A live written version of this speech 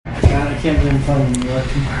can't be in fun in New York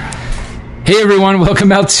tomorrow. Hey everyone,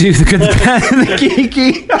 welcome out to the Good, the Bad, and the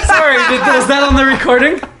Geeky. Sorry, was that on the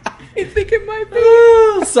recording? I think it might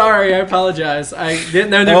be. Sorry, I apologize. I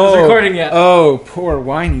didn't know it was recording yet. Oh, poor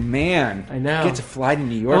whiny man. I know. Get to fly to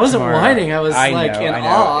New York I wasn't tomorrow. whining, I was in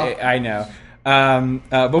awe. I know.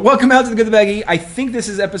 But welcome out to the Good, the Bad, Geeky. I think this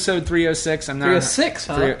is episode 306. I'm not 306,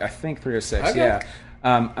 huh? I think 306, Okay. yeah.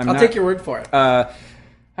 I'll take your word for it.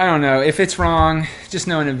 I don't know. If it's wrong, just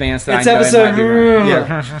know in advance that It's I know episode... it might be wrong.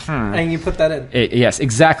 Yeah. And you put that in. Yes,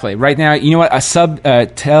 exactly. Right now, you know what?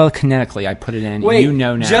 Telekinetically, I put it in. Wait, you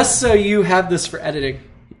know now. just so you have this for editing.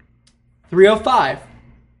 305,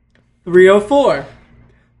 304,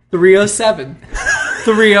 307,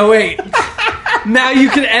 308. Now you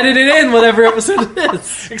can edit it in, whatever episode it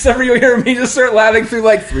is. Except for you hear me just start laughing through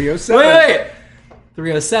like 307. Wait.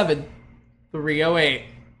 307, 308.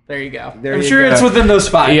 There you go. There I'm you sure go. it's within those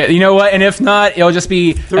five. Yeah, you know what? And if not, it'll just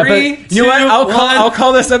be... Three, you know what? two, I'll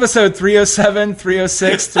call this episode 307,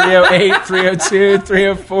 306, 308, 302,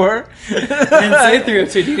 304. I didn't say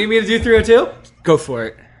 302. Do you need me to do 302? Go for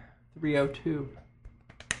it. 302.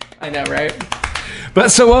 I know, right?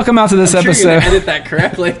 But so welcome out to this I'm sure episode. you're gonna edit that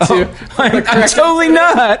correctly, too. I'm totally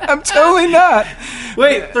not. I'm totally not.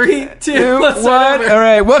 Wait, 3, 2, let's start What? over. All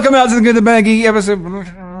right. Welcome out to the Good, the Bad, Geeky episode.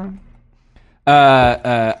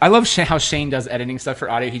 I love how Shane does editing stuff for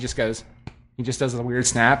audio. He just does a weird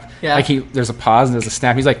snap. Yeah. Like there's a pause and there's a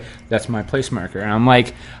snap. He's like, "That's my place marker," and I'm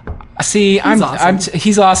like, "See,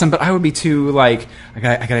 he's awesome, but I would be too like,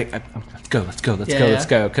 let's go,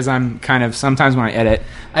 because I'm kind of sometimes when I edit,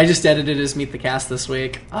 I just edited his Meet the Cast this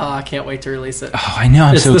week. Oh, I can't wait to release it. oh, I know,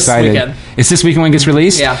 I'm It's so this excited. weekend. It's this weekend when it gets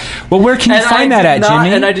released. Yeah. Well, where can you find that at,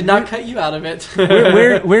 Jimmy? And I did not cut you out of it.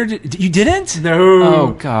 where did you didn't? No.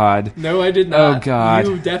 Oh God. No, I did not. Oh, God.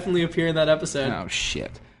 You definitely appear in that episode. Oh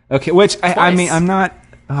shit. Okay, which I mean, I'm not.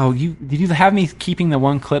 Oh, did you have me keeping the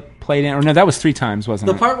one clip played in? Or no, that was 3 times, wasn't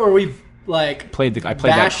The it? part where we I played that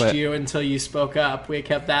bashed clip. you until you spoke up. We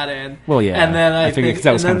kept that in. Well, yeah. And then I figured 'cause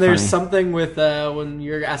that was and then kinda there's funny. something with when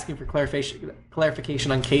you're asking for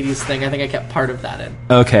clarification on Katie's thing. I think I kept part of that in.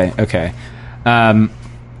 Okay.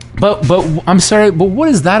 But I'm sorry, but what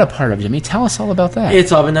is that a part of, Jimmy? Tell us all about that.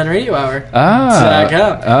 It's All Been Done Radio Hour. Check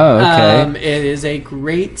out. Oh, okay. It is a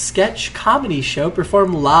great sketch comedy show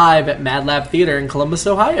performed live at Mad Lab Theater in Columbus,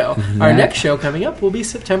 Ohio. Our next show coming up will be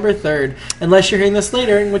September 3rd, unless you're hearing this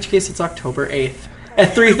later, in which case it's October 8th.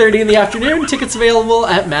 At 3:30 in the afternoon, tickets available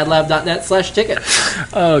at madlab.net/tickets.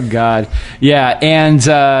 Oh, God. Yeah, and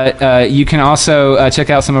you can also check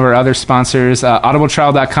out some of our other sponsors,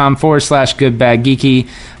 audibletrial.com/goodbadgeeky.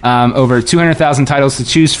 Over 200,000 titles to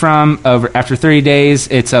choose from. After 30 days,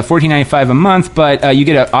 it's $14.95 a month, but you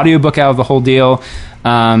get an audiobook out of the whole deal.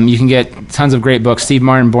 You can get tons of great books. Steve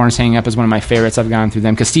Martin, Born Hanging Up, is one of my favorites. I've gone through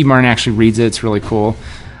them because Steve Martin actually reads it. It's really cool.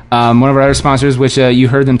 One of our other sponsors, which you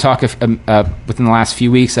heard them talk within the last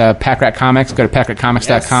few weeks, Pack Rat Comics. Go to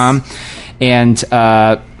packratcomics.com. Yes.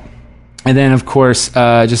 And then, of course,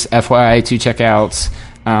 just FYI to check out,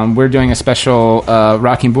 we're doing a special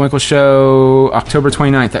Rocky and Bullwinkle show October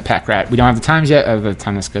 29th at Pack Rat. We don't have the times yet. By the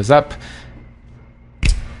time this goes up.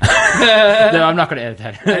 No, I'm not going to edit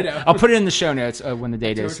that. I know. I'll put it in the show notes when the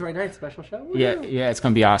date is. October 29th special show? Woo. Yeah, it's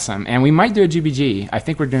going to be awesome. And we might do a GBG. I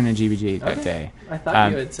think we're doing a GBG that day. I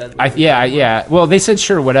thought you had said Yeah. Well, they said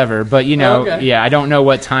sure, whatever. But, okay. yeah, I don't know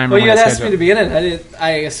what time. Well, or you when had it's asked me to be in it. I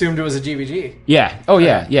assumed it was a GBG. Yeah. Oh,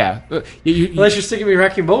 yeah. Unless you're sticking me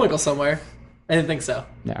Rocky and Bullwinkle somewhere. I didn't think so.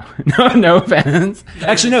 No, no offense.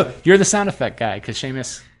 Actually, no, you're the sound effect guy because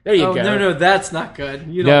Seamus. There you go. No, that's not good.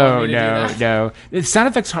 You don't want me to do that. No. The sound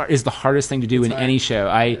effects is the hardest thing to do in any show.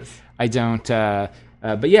 I don't.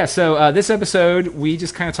 But yeah, so this episode we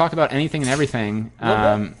just kind of talk about anything and everything,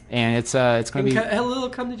 and it's going to be a little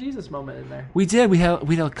come to Jesus moment in there. We did. We had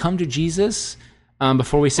a come to Jesus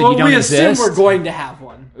before we said you don't exist. We assume we're going to have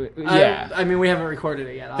one. Yeah. I mean, we haven't recorded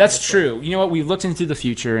it yet. That's obviously. true. You know what? We looked into the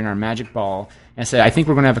future in our magic ball and said, I think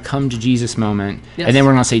we're going to have a come to Jesus moment, Yes. and then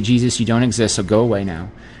we're going to say, Jesus, you don't exist, so go away now.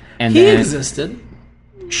 And He then, existed.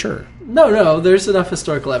 Sure. No, there's enough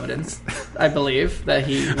historical evidence, I believe, that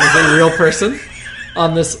he was a real person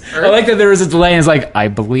on this earth. I like that there was a delay and it's like, I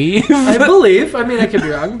believe. I believe. I mean, I could be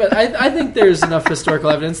wrong, but I think there's enough historical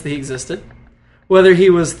evidence that he existed. Whether he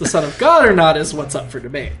was the son of God or not is what's up for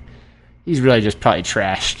debate. He's really just probably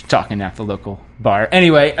trashed talking at the local bar.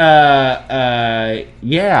 Anyway,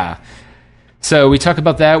 yeah. So we talk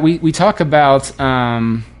about that. We talk about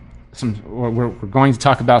we're going to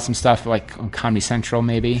talk about some stuff like on Comedy Central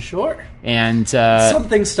maybe. Sure. And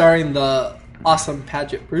something starring the awesome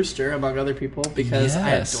Paget Brewster, among other people, because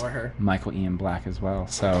I adore her. Michael Ian Black as well.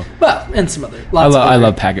 So, well, and some other. I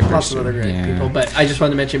love Paget Brewster. Lots of other great people, but I just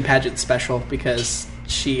wanted to mention Paget Special because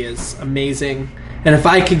she is amazing. And if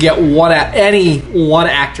I could get one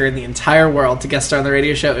actor in the entire world to guest star on the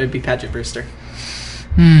radio show, it would be Paget Brewster.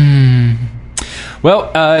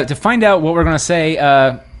 Well, to find out what we're going to say,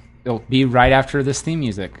 it'll be right after this theme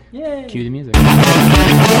music. Yay! Cue the music.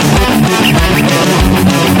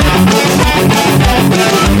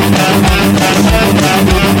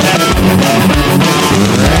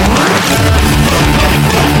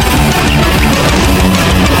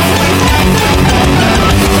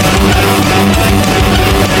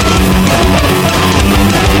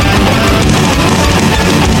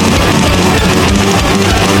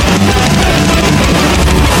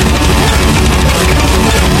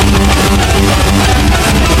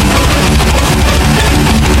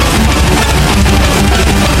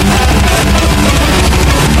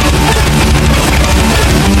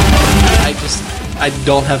 I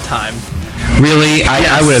don't have time. Really?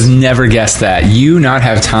 I would have never guessed that. You not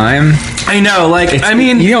have time? I know,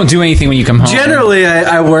 you don't do anything when you come home. Generally,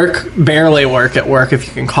 I barely work at work, if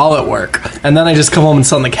you can call it work. And then I just come home and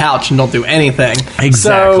sit on the couch and don't do anything.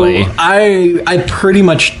 Exactly. So I pretty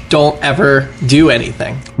much don't ever do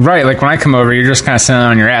anything. Right, like when I come over, you're just kind of sitting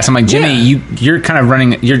on your ass. I'm like, Jimmy, you're kind of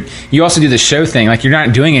running, you also do the show thing. Like, you're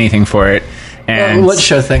not doing anything for it. And what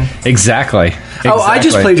show thing? Exactly. Oh, I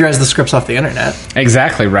just plagiarize the scripts off the internet.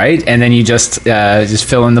 Exactly, right? And then you just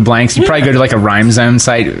fill in the blanks. You probably go to like a Rhyme Zone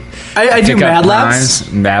site. I do Mad Labs.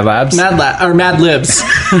 Mad Labs? Or Mad Libs.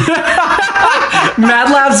 Mad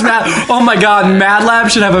Labs, oh my god, Mad Lab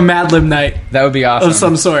should have a Mad Lib night. That would be awesome. Of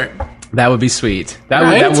some sort. That would be sweet.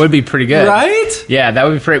 That would be pretty good. Right? Yeah, that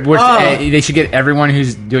would be pretty... They should get everyone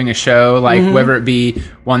who's doing a show, like, whether it be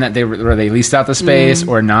one that where they leased out the space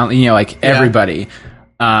or not, everybody.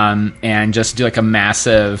 And just do, like, a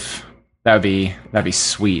massive... That'd be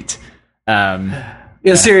sweet.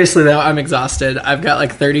 Yeah, seriously, though, I'm exhausted. I've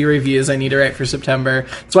got, 30 reviews I need to write for September.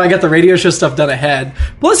 That's why I got the radio show stuff done ahead.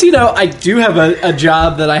 Plus, I do have a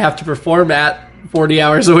job that I have to perform at 40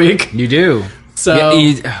 hours a week. You do. So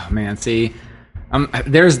oh man, see,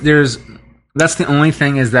 there's that's the only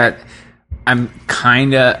thing is that I'm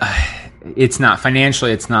kind of it's not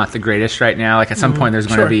financially, it's not the greatest right now. Like at some point there's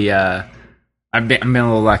going to be I've been a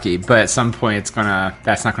little lucky, but at some point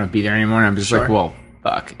that's not going to be there anymore. And I'm just like, well,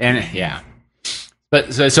 fuck, and yeah.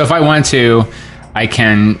 But so if I want to, I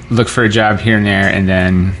can look for a job here and there, and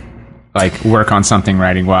then work on something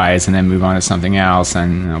writing wise, and then move on to something else,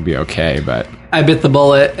 and it'll be okay. But I bit the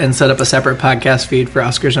bullet and set up a separate podcast feed for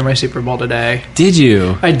Oscars on my Super Bowl today. Did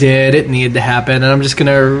you? I did. It needed to happen, and I'm just going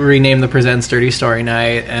to rename the Presents Dirty Story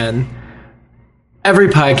Night, and every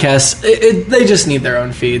podcast, they just need their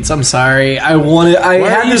own feeds. I'm sorry. I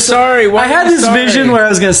had this vision where I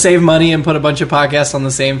was going to save money and put a bunch of podcasts on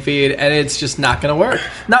the same feed, and it's just not going to work.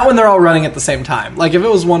 Not when they're all running at the same time. Like, if it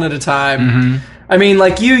was one at a time... I mean,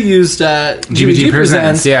 you used GBG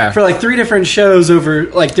Presents for 3 different shows over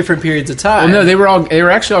different periods of time. Well, no, they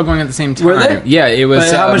were actually all going at the same time. Were they? Yeah, it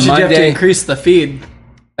was. But how much Monday, did you have to increase the feed?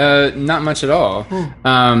 Not much at all.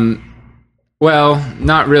 Well,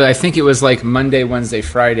 not really. I think it was Monday, Wednesday,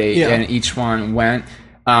 Friday, and each one went.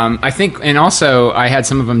 I think, and also I had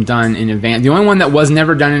some of them done in advance. The only one that was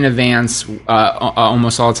never done in advance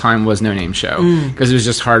almost all the time was No Name Show, because it was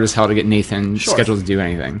just hard as hell to get Nathan scheduled to do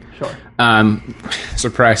anything. Sure.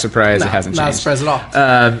 Surprise, surprise, it hasn't changed. Not a surprise at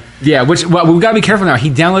all. Yeah, we've got to be careful now.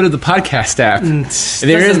 He downloaded the podcast app.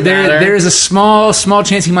 There is a small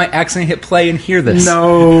chance he might accidentally hit play and hear this.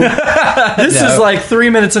 No. This is 3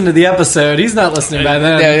 minutes into the episode. He's not listening by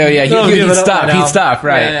then. Yeah. He'd stop,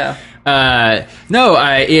 right. Yeah.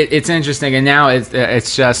 It's interesting, and now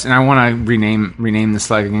it's just, and I want to rename the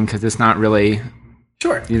slug again because it's not really,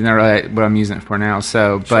 it's not really what I'm using it for now.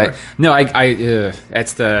 So, but no,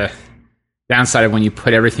 that's the downside of when you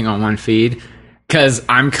put everything on one feed, because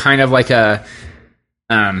I'm kind of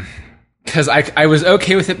because I was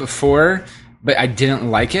okay with it before, but I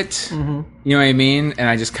didn't like it. You know what I mean? And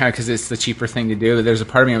I just kind of, because it's the cheaper thing to do. But there's a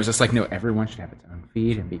part of me I was just like, no, everyone should have its own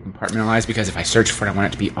feed and be compartmentalized, because if I search for it, I want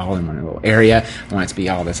it to be all in one little area. I want it to be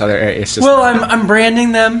all this other area. It's just I'm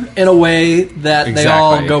branding them in a way that they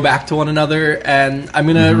all go back to one another, and I'm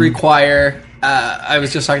going to require. I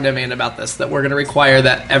was just talking to Amanda about this, that we're going to require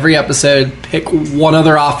that every episode pick one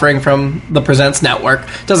other offering from the Presents Network.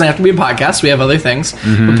 It doesn't have to be a podcast. We have other things.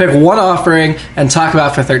 But pick one offering and talk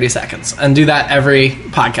about it for 30 seconds. And do that every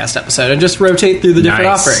podcast episode. And just rotate through the different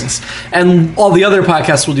offerings. And all the other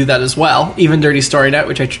podcasts will do that as well. Even Dirty Story Night,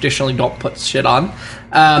 which I traditionally don't put shit on,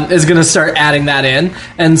 is going to start adding that in.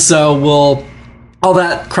 And so we'll all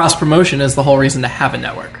that cross promotion is the whole reason to have a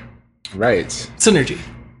network. Right. Synergy.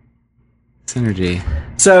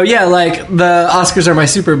 So yeah, like the Oscars Are My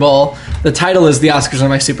Super Bowl, the title is The Oscars Are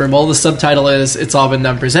My Super Bowl, the subtitle is It's All Been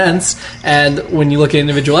Done Presents, and when you look at an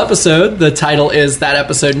individual episode, the title is that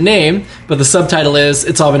episode name, but the subtitle is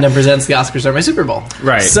It's All Been Done Presents, The Oscars Are My Super Bowl.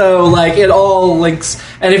 Right. So like it all links,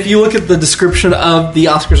 and if you look at the description of The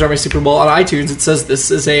Oscars Are My Super Bowl on iTunes, it says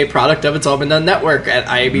this is a product of It's All Been Done Network at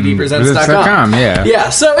iabdpresents.com. Yeah,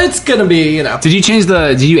 so it's gonna be, Did you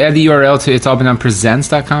add the URL to It's All Been Done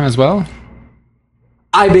Presents.com as well?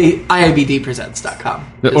 iabdpresents.com.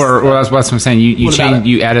 Or that's what I'm saying.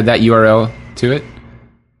 You added that URL to it?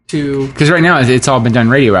 Because right now it's all been done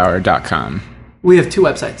radiohour.com. We have two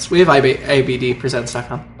websites. We have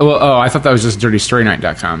iabdpresents.com. I thought that was just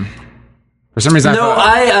dirtystorynight.com. For some reason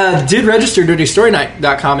I did register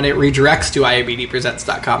dirtystorynight.com and it redirects to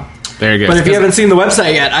iabdpresents.com. There you go. But if you haven't seen the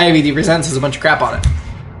website yet, IABD Presents has a bunch of crap on it.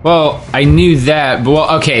 Well, I knew that,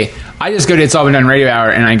 but okay. I just go to It's All Been Done Radio Hour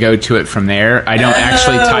and I go to it from there. I don't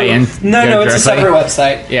actually tie in. No, it's a separate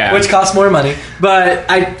website, which costs more money. But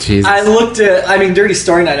I looked at, Dirty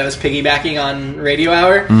Story Night I was piggybacking on Radio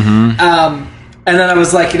Hour. Mm-hmm. And then I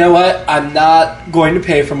was like, you know what? I'm not going to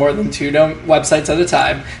pay for more than 2 websites at a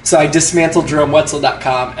time. So I dismantled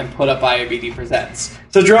JeromeWetzel.com and put up IABD Presents.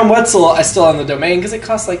 So Jerome Wetzel, I still own the domain because it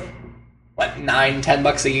costs like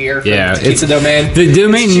 $9-10 a year to keep the domain. The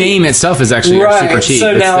domain name itself is actually super cheap.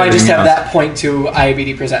 So now I just have that point to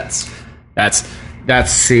IABD Presents. That's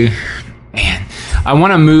see, man. I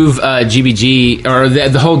want to move GBG or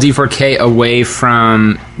the whole D4K away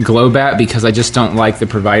from Globat because I just don't like the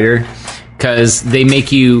provider. Because they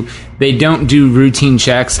don't do routine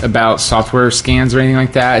checks about software scans or anything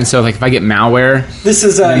like that. And so, like, if I get malware... This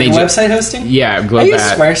is website hosting? Yeah, Globat. I use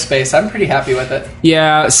Squarespace. I'm pretty happy with it.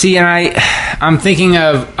 Yeah, see, and I'm thinking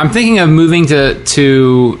of moving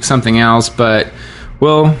to something else, but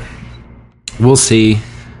we'll see.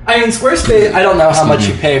 Squarespace, I don't know how much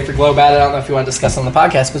you pay for Globat. I don't know if you want to discuss on the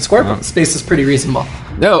podcast, but Squarespace is pretty reasonable.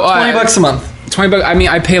 No, $20 a month. $20.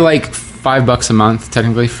 I pay like $5 a month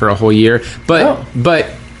technically for a whole year, but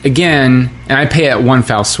again, and I pay at one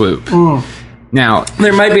foul swoop. Now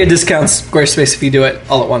there might be a discount Squarespace if you do it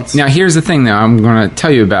all at once. Now here's the thing, though. I'm going to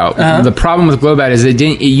tell you about the problem with Globat is it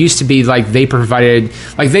used to be like they provided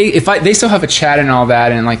they still have a chat and all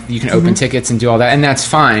that, and like you can open tickets and do all that, and that's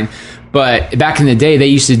fine. But back in the day, they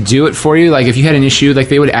used to do it for you. Like if you had an issue, like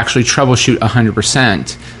they would actually troubleshoot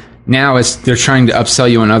 100%. Now they're trying to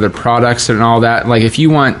upsell you on other products and all that. Like if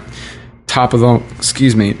you want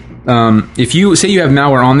if you say you have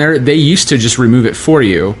malware on there, they used to just remove it for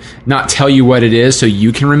you, not tell you what it is so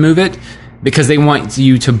you can remove it, because they want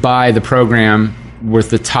you to buy the program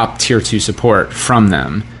with the top tier 2 support from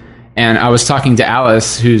them. And I was talking to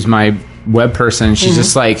Alice, who's my web person. She's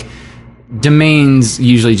just like, domains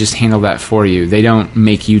usually just handle that for you. They don't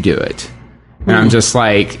make you do it. And I'm just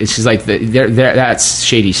like, she's like, that's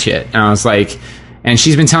shady shit. And I was like, and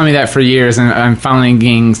she's been telling me that for years, and I'm finally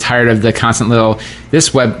getting tired of the constant little,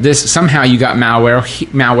 somehow you got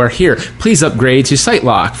malware here. Please upgrade to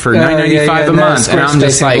SiteLock for $9.95 a month. And I'm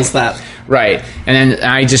just like, that. Right. And then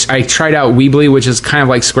I tried out Weebly, which is kind of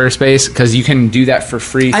like Squarespace, because you can do that for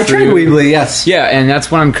free. I tried Weebly, yes. Yeah, and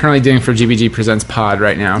that's what I'm currently doing for GBG Presents Pod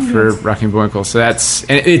right now for Rocking Bullwinkle. So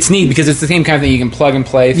it's neat because it's the same kind of thing. You can plug and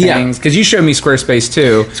play things. Because you showed me Squarespace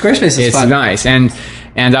too. Squarespace is fun. It's nice.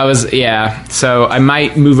 And I was, so I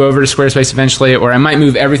might move over to Squarespace eventually, or I might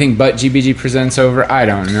move everything but GBG Presents over. I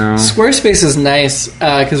don't know. Squarespace is nice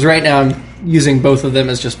because right now I'm using both of them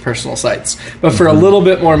as just personal sites. But for a little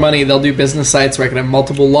bit more money, they'll do business sites where I can have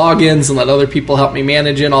multiple logins and let other people help me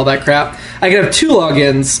manage it and all that crap. I can have 2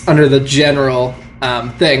 logins under the general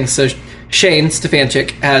thing. So Shane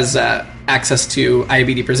Stefanchik has access to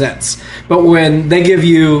IABD Presents. But when they give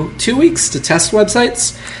you 2 weeks to test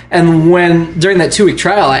websites, and during that 2-week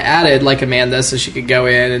trial, I added like Amanda so she could go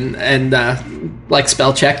in and like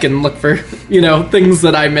spell check and look for, things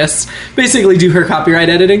that I miss. Basically do her copyright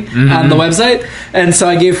editing on the website. And so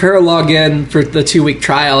I gave her a login for the 2-week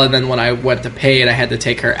trial, and then when I went to pay it, I had to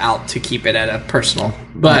take her out to keep it at a personal.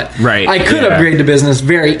 But I could upgrade to business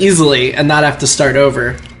very easily and not have to start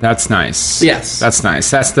over. That's nice. Yes. That's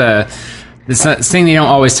nice. That's the thing they don't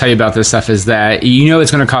always tell you about this stuff is that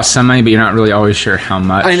it's going to cost some money, but you're not really always sure how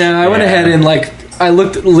much. I know. I went ahead and I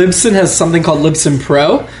looked. Libsyn has something called Libsyn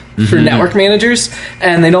Pro for network managers,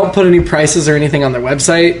 and they don't put any prices or anything on their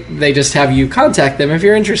website. They just have you contact them if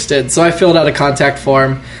you're interested. So I filled out a contact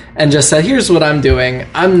form and just said, here's what I'm doing.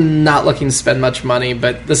 I'm not looking to spend much money,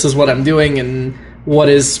 but this is what I'm doing and what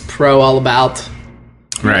is Pro all about.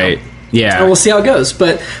 Right. Yeah. And we'll see how it goes.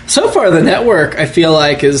 But so far, the network, I feel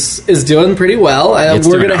like, is doing pretty well. It's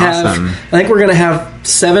we're doing gonna awesome. I think we're going to have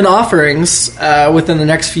 7 offerings within the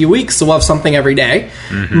next few weeks, so we'll have something every day.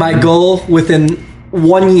 Mm-hmm. My goal within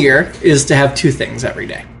 1 year is to have 2 things every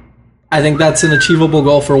day. I think that's an achievable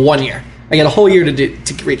goal for 1 year. I get a whole year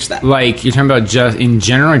to reach that. Like, you're talking about just in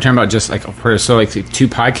general, or you're talking about just like so like 2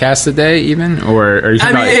 podcasts a day even, or are you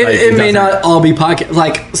talking about it may not all be podcast.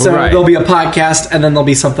 Like, so Right. there'll be a podcast and then there'll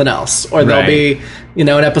be something else, or there'll Right. be an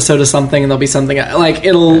episode of something and there'll be something like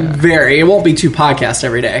it'll vary. It won't be 2 podcasts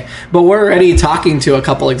every day, but we're already talking to a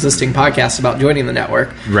couple existing podcasts about joining the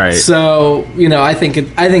network. Right. So I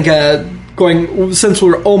think going, since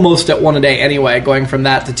we're almost at 1 a day anyway, going from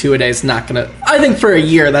that to 2 a day is not gonna. I think for a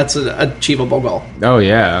year that's an achievable goal. Oh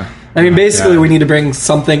yeah. I mean, basically, Yeah. we need to bring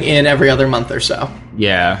something in every other month or so.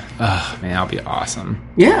 Yeah. Oh man, that'll be awesome.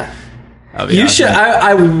 Yeah. That'll be You awesome.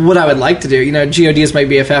 should. What I would like to do, God is my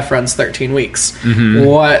BFF runs 13 weeks. Mm-hmm.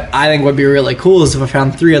 What I think would be really cool is if I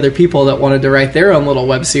found 3 other people that wanted to write their own little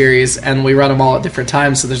web series, and we run them all at different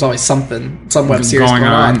times, so there's always some web series going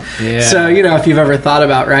on. Yeah. So if you've ever thought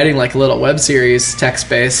about writing like a little web series, text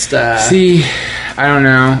based. See, I don't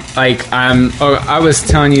know. Like I was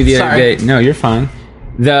telling you the other Sorry. day. No, you're fine.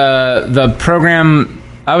 The program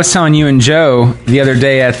I was telling you and Joe the other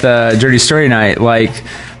day at the Dirty Story Night. Like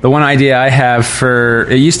the one idea I have for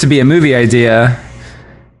it used to be a movie idea.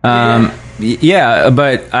 Yeah,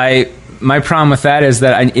 but my problem with that is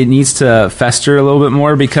that it needs to fester a little bit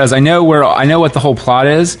more, because I know what the whole plot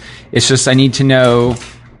is. It's just I need to know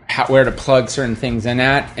where to plug certain things in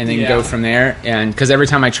at, and then go from there. And because every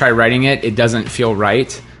time I try writing it, it doesn't feel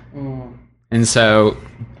right, and so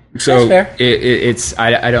That's fair. it's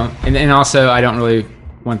I don't, and also I don't really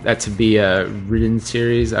want that to be a written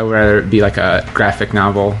series. I would rather it be like a graphic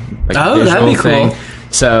novel. Like Oh, that'd be visual cool.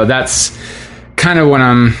 So that's kind of what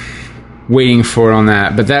I'm waiting for on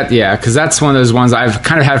that. But because that's one of those ones I've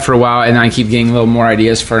kind of had for a while, and I keep getting a little more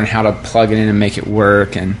ideas for how to plug it in and make it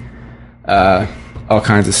work, and all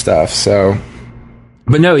kinds of stuff. So,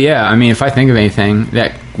 but no, I mean, if I think of anything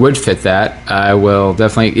that would fit that, I will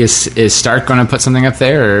definitely. Is Stark going to put something up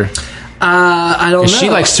there? Or? I don't know.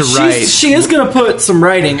 She likes to write. She is going to put some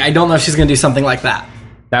writing. I don't know if she's going to do something like that.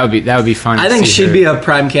 That would be fun. I think she'd be a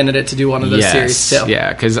prime candidate to do one of those series too.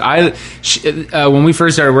 Yeah, because when we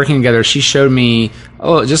first started working together, she showed me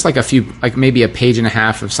just like a few, like maybe a page and a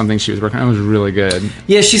half of something she was working on. It was really good.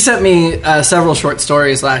 Yeah, she sent me several short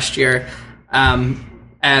stories last year,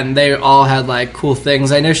 and they all had like cool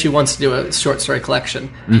things. I know she wants to do a short story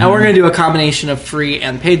collection, and we're going to do a combination of free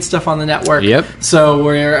and paid stuff on the network. Yep. So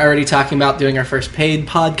we're already talking about doing our first paid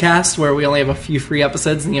podcast where we only have a few free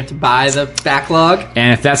episodes, and you have to buy the backlog.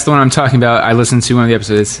 And if that's the one I'm talking about, I listened to one of the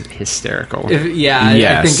episodes. It's hysterical. I think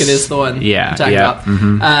it is the one. Yeah, I'm talking yeah.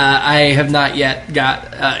 about. I have not yet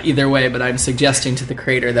got either way, but I'm suggesting to the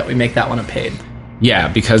creator that we make that one a paid. Yeah,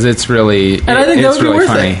 because it's really, And I think that it's would be really worth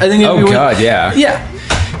funny. it. I think it'd be worth God, yeah, Yeah.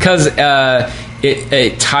 because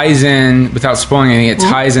it ties in, without spoiling anything,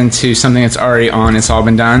 it ties into something that's already on. It's all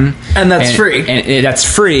been done, And that's free. And that's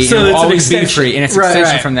free. So and it's will an always be extension. free, and it's Right,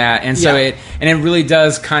 extension right. from that. And so Yeah. it really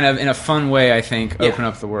does kind of, in a fun way, I think, open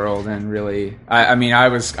up the world, and really, I mean, I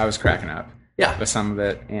was cracking up. Yeah. With some of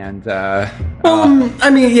it, and The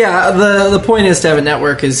point is to have a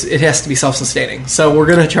network is it has to be self-sustaining. So we're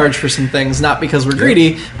going to charge for some things, not because we're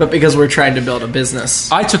greedy, but because we're trying to build a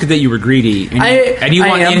business. I took it that you were greedy, and I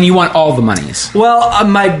you want all the monies. Well,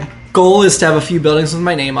 my goal is to have a few buildings with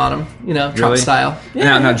my name on them, Trump Really? style.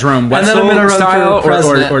 Now, Jerome And then I'm gonna Wetzel run style, for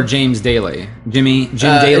president. or James Daly, Jim Daly. It's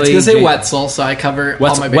going to say Jim- Wetzel, so I cover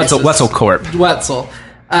all my bases. Wetzel Corp. Wetzel.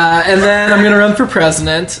 And then I'm going to run for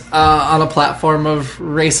president on a platform of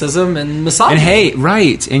racism and misogyny. And hey,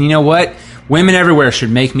 right, and you know what? Women everywhere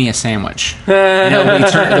should make me a sandwich.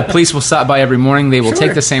 The police will stop by every morning. They will Sure.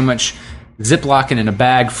 take the sandwich, Ziploc it in a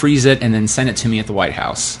bag, freeze it, and then send it to me at the White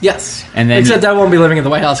House. Yes. And then- Except I won't be living in the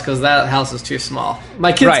White House because that house is too small.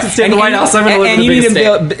 My kids can stay in the White House. I'm going to live in the you biggest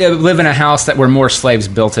need state. to live in a house where more slaves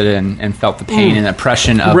built it and felt the pain and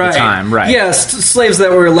oppression of the time. Right. Yes, slaves that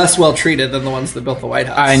were less well treated than the ones that built the White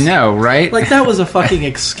House. I know, right? Like, that was a fucking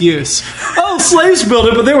excuse. Oh, slaves built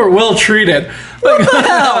it, but they were well treated. What the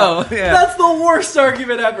hell? Yeah. That's the worst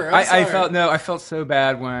argument ever. I felt so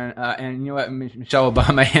bad when, and you know what, Michelle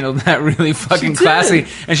Obama handled that really fucking She did. classy.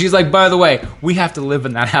 And she's like, by the way, we have to live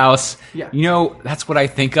in that house. Yeah. You know, that's what I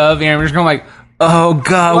think of. And we're just going like, oh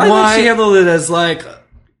God, Well, I why? think she handled it as like,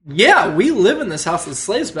 yeah, we live in this house as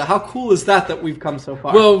slaves, but how cool is that we've come so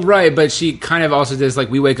far? Well, right, but she kind of also does, like,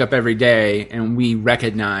 we wake up every day and we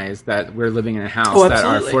recognize that we're living in a house that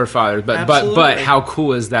our forefathers, but how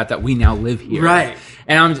cool is that we now live here? Right.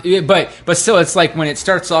 And but still, it's like when it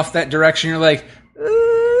starts off that direction, you're like,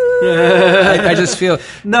 I just feel...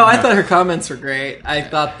 No, I thought her comments were great. I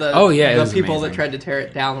thought the people amazing. that tried to tear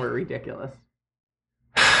it down were ridiculous.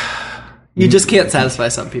 You just can't satisfy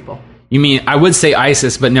some people. You mean, I would say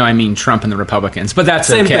ISIS, but no, I mean Trump and the Republicans. But that's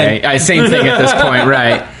Same okay. thing. Same thing at this point,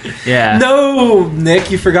 right? Yeah. No,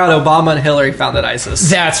 Nick, you forgot Obama and Hillary founded ISIS.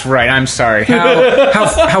 That's right. I'm sorry.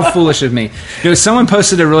 How foolish of me. Someone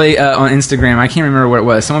posted a really, on Instagram, I can't remember what it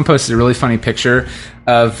was, someone posted a really funny picture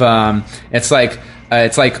of, it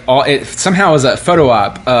somehow was a photo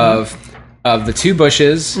op of the two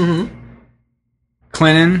Bushes,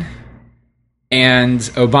 Clinton, and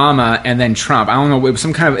Obama, and then Trump. I don't know. It was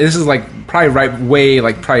some kind of... This is probably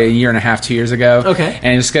a year and a half, 2 years ago. Okay.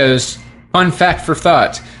 And it just goes, fun fact for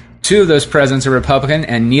thought. 2 of those presidents are Republican,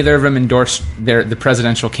 and neither of them endorsed the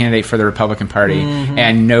presidential candidate for the Republican Party,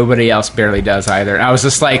 and nobody else barely does either. And I was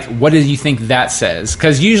just like, what do you think that says?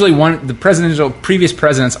 Because usually previous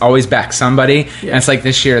presidents always back somebody, and it's like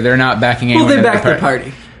this year, they're not backing anyone. Well, they back their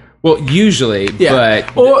party. Well, usually,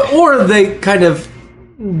 but... Or they kind of...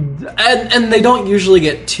 And they don't usually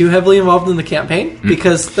get too heavily involved in the campaign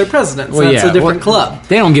because they're presidents. Well, that's a different club.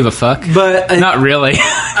 They don't give a fuck. But not really.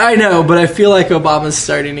 I know, but I feel like Obama's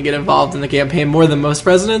starting to get involved in the campaign more than most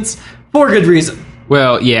presidents for good reason.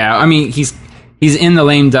 Well, yeah. I mean, he's in the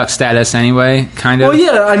lame duck status anyway, kind of. Well,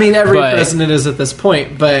 yeah. I mean, every president is at this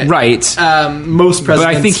point, but right. Most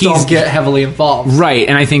presidents don't get heavily involved. Right,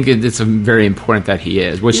 and I think it's very important that he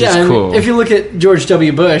is, which is cool. If you look at George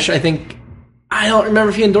W. Bush, I don't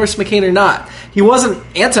remember if he endorsed McCain or not. He wasn't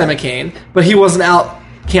anti-McCain, but he wasn't out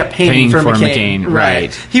campaigning for McCain.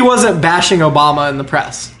 Right. He wasn't bashing Obama in the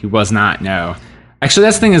press. He was not, no. Actually,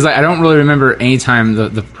 that's the thing is, I don't really remember any time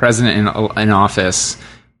the president in office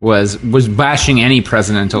was bashing any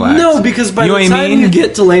president-elect. No, because by the time you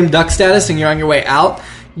get to lame duck status and you're on your way out,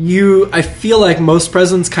 I feel like most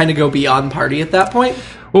presidents kind of go beyond party at that point.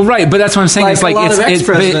 Well, right, but that's what I'm saying.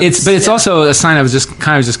 It's also a sign of just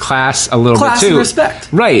class a little bit too. Class and respect,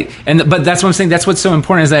 right? But that's what I'm saying. That's what's so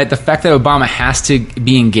important is that the fact that Obama has to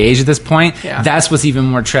be engaged at this point. Yeah. That's what's even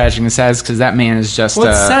more tragic and sad because that man is just.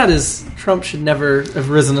 What's sad is Trump should never have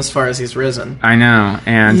risen as far as he's risen. I know,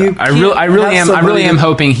 and I really am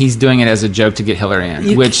hoping he's doing it as a joke to get Hillary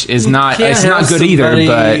in, which is not good either.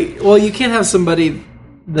 But you can't have somebody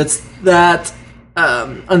that's that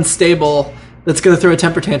unstable. That's going to throw a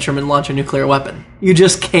temper tantrum and launch a nuclear weapon. You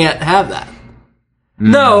just can't have that.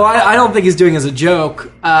 No, I don't think he's doing it as a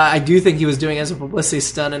joke. I do think he was doing it as a publicity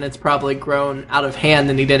stunt, and it's probably grown out of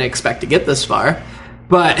hand, and he didn't expect to get this far.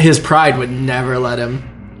 But his pride would never let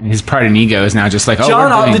him. His pride and ego is now just like, did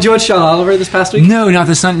you watch John Oliver this past week? No, not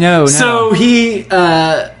the Sun. No. So he...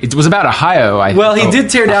 it was about Ohio, he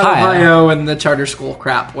did tear down Ohio and the charter school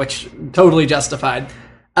crap, which totally justified.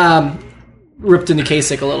 Ripped into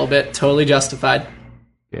Kasich a little bit, totally justified.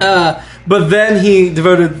 Yeah. But then he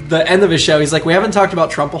devoted the end of his show. He's like, we haven't talked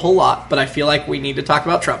about Trump a whole lot, but I feel like we need to talk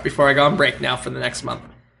about Trump before I go on break now for the next month.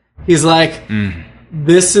 He's like,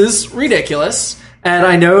 this is ridiculous. And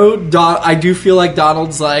I know, I do feel like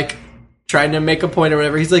Donald's like trying to make a point or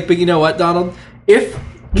whatever. He's like, but you know what, Donald? If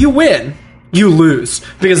you win, you lose.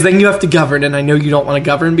 Because then you have to govern, and I know you don't want to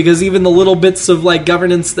govern because even the little bits of like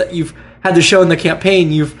governance that you've had to show in the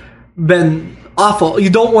campaign, you've been awful. You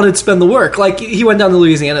don't want to spend the work. Like, he went down to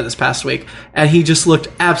Louisiana this past week, and he just looked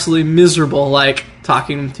absolutely miserable, like,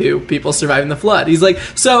 talking to people surviving the flood. He's like,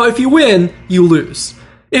 so if you win, you lose.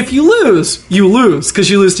 If you lose, because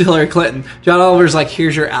you lose to Hillary Clinton. John Oliver's like,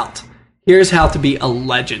 here's your out. Here's how to be a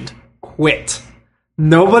legend. Quit.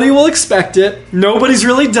 Nobody will expect it. Nobody's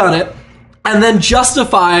really done it. And then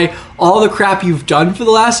justify all the crap you've done for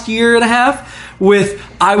the last year and a half with,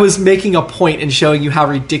 I was making a point and showing you how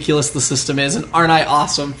ridiculous the system is, and aren't I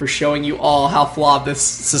awesome for showing you all how flawed this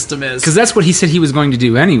system is? Because that's what he said he was going to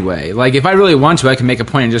do anyway. Like, if I really want to, I can make a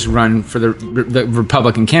point and just run for the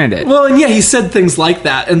Republican candidate. Well, and yeah, he said things like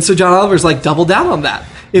that, and so John Oliver's like, double down on that.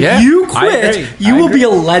 If you quit, you will be a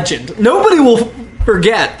legend. Nobody will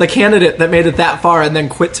forget the candidate that made it that far and then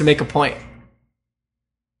quit to make a point.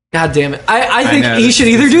 God damn it! I think he should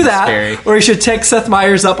either do that, or he should take Seth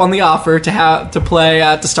Meyers up on the offer to play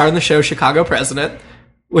to star in the show Chicago President,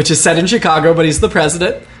 which is set in Chicago, but he's the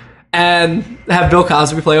president, and have Bill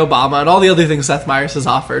Cosby play Obama and all the other things Seth Meyers has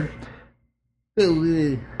offered.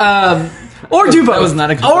 Or do both. That was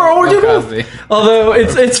not a good or do Bill both. Cosby. Although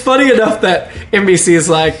it's funny enough that NBC is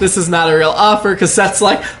like, this is not a real offer, because Seth's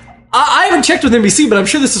like, I haven't checked with NBC, but I'm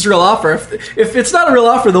sure this is a real offer. If it's not a real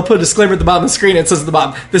offer, they'll put a disclaimer at the bottom of the screen. It says at the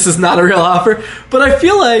bottom, this is not a real offer. But I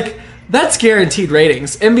feel like that's guaranteed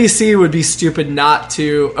ratings. NBC would be stupid not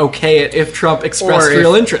to okay it if Trump expressed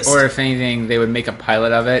real interest. Or if anything, they would make a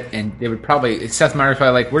pilot of it, and they would probably, Seth Meyers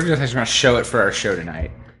probably like, we're just going to show it for our show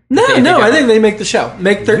tonight. No, I think they make the show.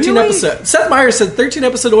 Make 13 episodes. Seth Meyers said 13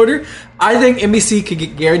 episode order. I think NBC could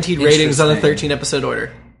get guaranteed ratings on a 13 episode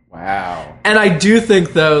order. Wow. And I do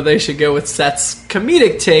think, though, they should go with Seth's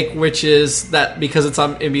comedic take, which is that because it's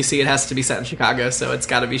on NBC, it has to be set in Chicago, so it's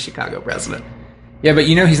got to be Chicago president. Yeah, but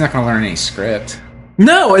you know he's not going to learn any script.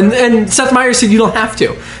 No, and Seth Meyers said you don't have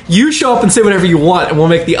to. You show up and say whatever you want, and we'll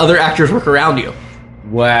make the other actors work around you.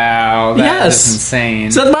 Wow, that is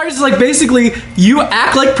insane. Seth Meyers is like, basically, you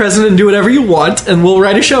act like president and do whatever you want, and we'll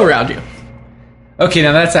write a show around you. Okay,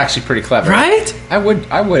 now that's actually pretty clever, right? I would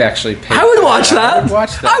actually pay. I would watch that. I would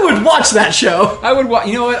watch that. I would watch that show. I would watch.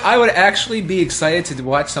 You know what? I would actually be excited to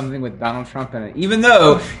watch something with Donald Trump in it. Even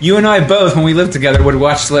though you and I both, when we lived together, would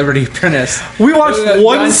watch Celebrity Apprentice. We watched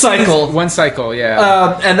one cycle. One cycle,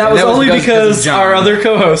 yeah. And that was only because our other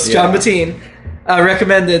co-host, John Yeah. Bettine,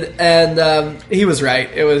 recommended, and he was right.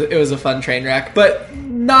 It was a fun train wreck, but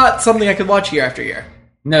not something I could watch year after year.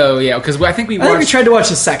 No, yeah, because I think we tried to watch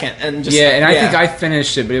the second, and just I think I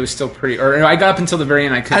finished it, but it was still pretty. Or I got up until the very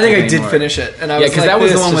end. I think I did finish it, and I was because like, that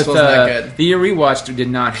was the this one just with wasn't that good. the year we watched did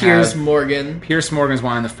not Piers have Morgan. Pierce Morgan's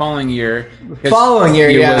one. The following year,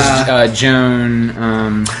 yeah, was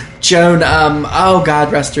Joan. Joan. Oh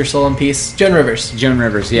God, rest her soul in peace. Joan Rivers. Joan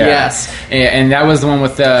Rivers. Yeah. Yes. And that was the one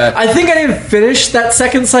with the. I think I didn't finish that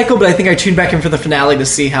second cycle, but I think I tuned back in for the finale to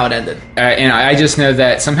see how it ended. And I just know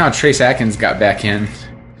that somehow Trace Atkins got back in.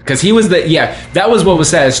 Because he was that was what was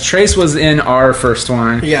said. Is Trace was in our first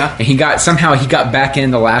one. Yeah. And he got back in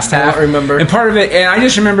the last half. I don't remember. And part of it, and I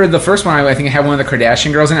just remember the first one, I think it had one of the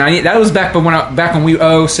Kardashian girls in it. That was back when we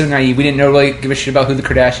so naive. We didn't know really give a shit about who the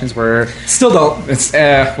Kardashians were. Still don't. It's,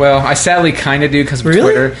 well, I sadly kind of do because of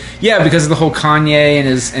Twitter. Yeah, because of the whole Kanye and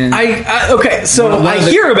his. And okay, so I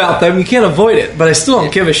hear about them. You can't avoid it, but I still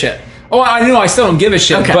don't give a shit. Oh, I know. I still don't give a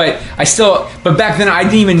shit, okay. but back then I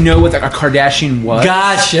didn't even know what a Kardashian was.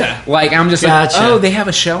 Gotcha. Like I'm just like, oh, they have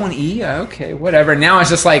a show on E. Okay, whatever. Now it's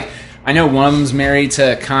just like I know one of them's married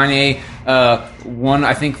to Kanye. One,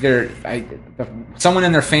 I think someone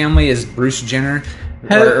in their family is Bruce Jenner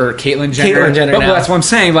or Caitlyn Jenner. But that's what I'm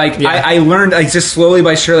saying. Like I learned like just slowly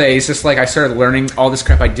by surely. It's just like I started learning all this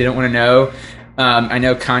crap I didn't want to know. I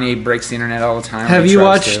know Kanye breaks the internet all the time. Have you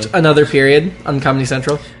watched Another Period on Comedy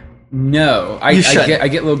Central? No, I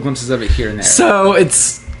get little glimpses of it here and there. So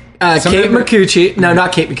it's Kate McCucci. No,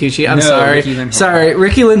 not Kate McCucci. I'm sorry. Ricky Lindhorn. Sorry,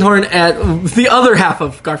 Ricky Lindhorn at the other half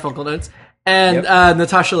of Garfunkel Notes and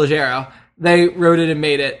Natasha Leggero. They wrote it and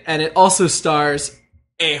made it, and it also stars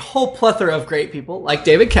a whole plethora of great people like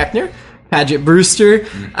David Koechner, Paget Brewster,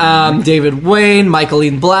 David Wayne, Michael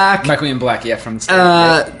Ian Black, yeah, from the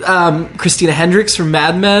start. Christina Hendricks from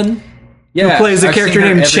Mad Men. Yeah, who plays a character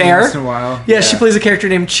named Cher. Once in a while. Yeah, she plays a character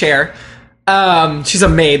named Cher. She's a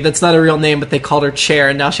maid. That's not a real name, but they called her Cher,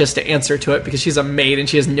 and now she has to answer to it because she's a maid and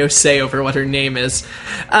she has no say over what her name is.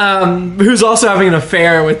 Who's also having an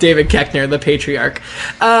affair with David Koechner, the patriarch.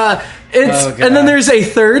 And then there's a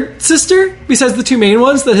third sister besides the two main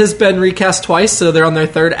ones that has been recast twice, so they're on their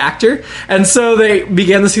third actor. And so they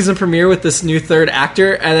began the season premiere with this new third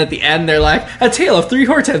actor, and at the end they're like, a tale of three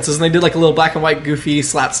Hortenses, and they did like a little black and white goofy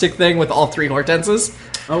slapstick thing with all three Hortenses.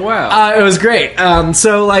 Oh wow. It was great.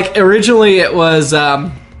 So like originally it was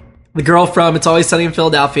the girl from It's Always Sunny in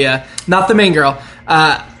Philadelphia, not the main girl,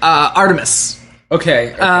 Artemis.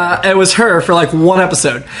 Okay. It was her for like one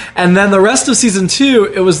episode. And then the rest of season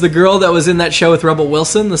 2, it was the girl that was in that show with Rebel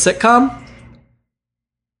Wilson, the sitcom.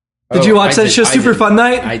 Did you watch that show, Super Fun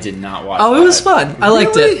Night? I did not watch it was fun. I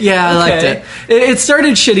liked it. Yeah, I liked it. It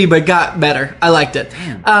started shitty, but got better. I liked it.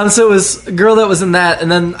 Damn. So it was a girl that was in that,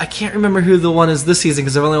 and then I can't remember who the one is this season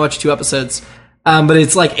because I've only watched 2 episodes. But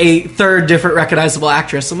it's like a third different recognizable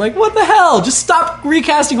actress. I'm like, what the hell? Just stop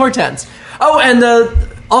recasting Hortense. Oh, and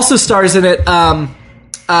also stars in it,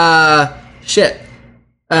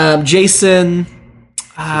 Jason,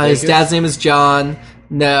 his dad's name is John,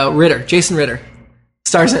 Jason Ritter,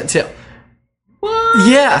 stars in it too. What?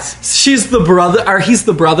 Yeah, she's the brother, or he's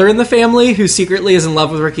the brother in the family who secretly is in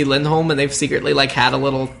love with Ricky Lindholm, and they've secretly like had a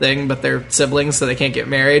little thing, but they're siblings, so they can't get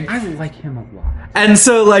married. I like him a lot. And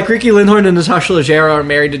so like Ricky Lindholm and Natasha Leggero are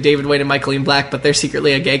married to David Wayne and Michael Ian Black, but they're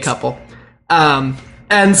secretly a gay couple.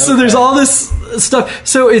 And so there's all this stuff.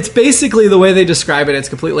 So it's basically the way they describe it, it's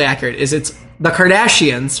completely accurate, is it's the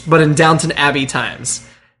Kardashians, but in Downton Abbey times.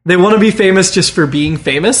 They want to be famous just for being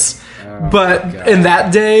famous. But in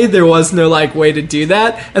that day, there was no like way to do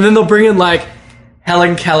that. And then they'll bring in like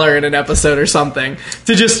Helen Keller in an episode or something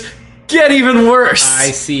to just get even worse.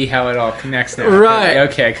 I see how it all connects now. Right.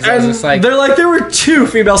 Okay, because I was just like... They're like, there were 2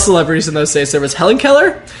 female celebrities in those days. There was Helen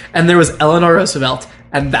Keller and there was Eleanor Roosevelt.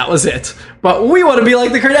 And that was it. But we want to be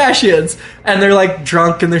like the Kardashians. And they're like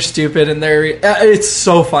drunk and they're stupid and they're... it's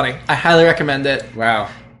so funny. I highly recommend it. Wow.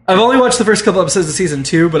 I've only watched the first couple episodes of season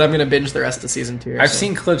 2, but I'm going to binge the rest of season 2. I've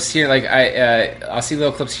seen clips here, like I'll see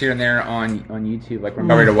little clips here and there on YouTube. Like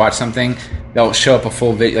when I'm ready to watch something, they'll show up a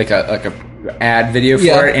full video, like a ad video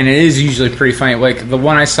for it, and it is usually pretty funny. Like the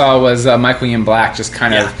one I saw was Michael Ian Black just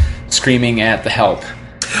kind of screaming at the help.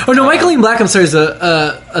 Oh no, Michael Ian Black, I'm sorry, is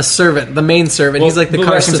a servant, the main servant. He's like the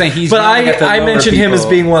car. But I mentioned him as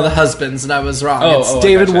being one of the husbands, and I was wrong. It's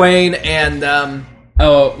David Wayne and.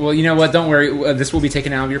 Oh, well, you know what? Don't worry. This will be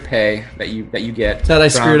taken out of your pay that you get. That I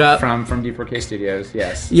screwed up. From D4K Studios,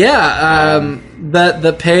 yes. Yeah,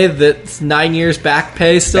 the pay that's 9 years back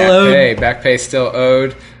pay still owed. Back pay still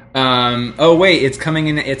owed. Oh, wait, it's coming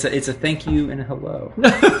in. It's a thank you and a hello.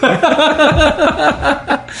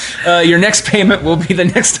 Your next payment will be the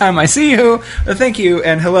next time I see you. A thank you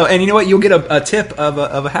and hello. And you know what? You'll get a tip of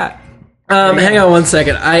a hat. Hang on one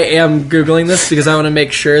second. I am Googling this because I want to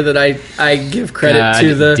make sure that I give credit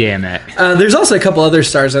to the... Damn it. There's also a couple other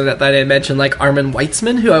stars in it that I mentioned, like Armin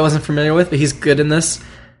Weitzman, who I wasn't familiar with, but he's good in this.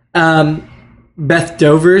 Beth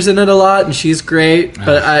Dover's in it a lot, and she's great.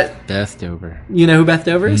 But Beth Dover. You know who Beth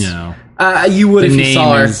Dover is? No. You would if you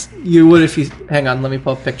saw her. You would if you... Hang on, let me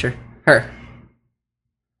pull up a picture. Her.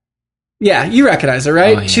 Yeah, you recognize her,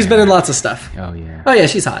 right? Oh, yeah. She's been in lots of stuff. Oh, yeah. Oh, yeah,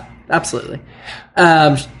 she's hot. Absolutely.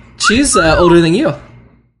 She's older than you.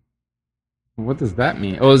 What does that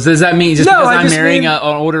mean? Oh, does that mean just because I'm marrying an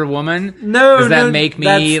older woman? No, does that make me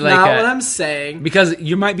that's like? Not what I'm saying. Because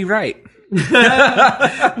you might be right. No,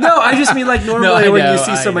 I just mean like normally when you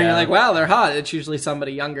see someone, you're like, wow, they're hot. It's usually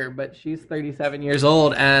somebody younger, but she's 37 years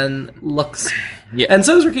old and looks. Yeah. And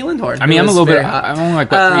so is Ricky Lindhorn. I mean, I'm a little bit. I'm only like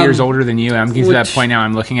 3 years older than you, and I'm getting to that point now.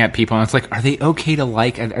 I'm looking at people, and it's like, are they okay to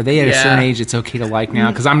like? Are they at a certain age? It's okay to like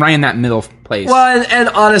now because I'm right in that middle place. Well, and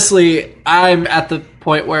honestly, I'm at the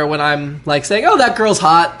point where when I'm like saying, "Oh, that girl's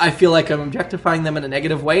hot," I feel like I'm objectifying them in a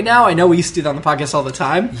negative way now. I know we used to do that on the podcast all the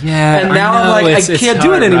time. Yeah, and now I'm like, I can't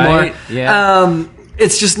do it anymore. Right? Yeah.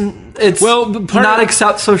 It's just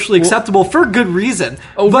not socially acceptable for good reason.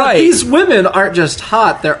 Oh, but these women aren't just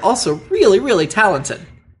hot; they're also really, really talented.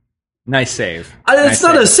 Nice save. It's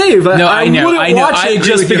not a save. No, I know. Wouldn't watch it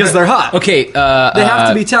just because they're hot. Okay, they have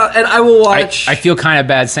to be talented. And I will watch. I feel kind of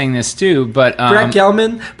bad saying this too, but Brett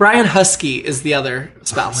Gelman, Brian Husky is the other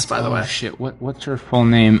spouse, by the way. Shit, what's her full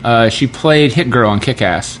name? She played Hit Girl in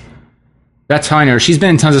Kick-Ass. That's how I know her. She's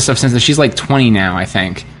been in tons of stuff since then. She's like 20 now, I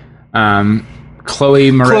think. Chloe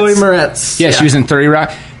Moretz. Yeah, she was in 30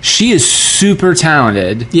 Rock. She is super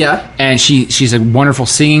talented. Yeah. And she's a wonderful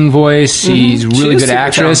singing voice. She's a really good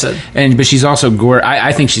actress. But she's also gorgeous.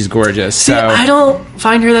 I think she's gorgeous. See, I don't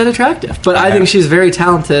find her that attractive, but I think she's very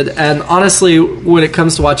talented. And honestly, when it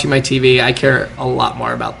comes to watching my TV, I care a lot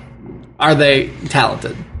more about, are they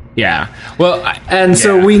talented? Yeah. Well,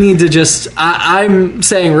 so we need to just, I'm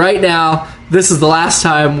saying right now, this is the last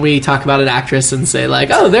time we talk about an actress and say like,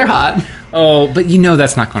 oh, they're hot. Oh, but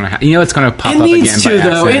that's not going to happen. It's going to pop up again. It needs to,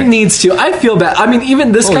 though. It needs to. I feel bad. I mean,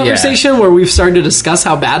 even this conversation where we've started to discuss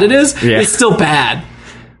how bad it is, it's still bad.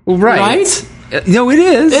 Well, right? No, it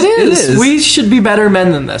is. It is. We should be better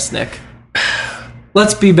men than this, Nick.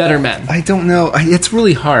 Let's be better men. I don't know. It's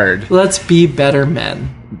really hard. Let's be better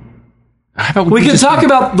men. How about we can talk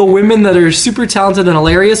about the women that are super talented and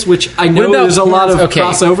hilarious, which I know there's a lot of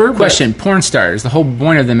crossover. Question: porn stars. The whole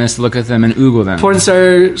point of them is to look at them and oogle them. Porn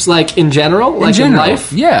stars, like in general, in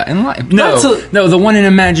life. Yeah, in life. No, the one in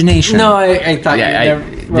imagination. No, I thought you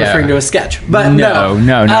were referring to a sketch, but no,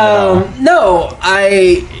 not at all. No,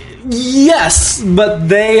 yes, but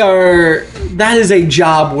they are. That is a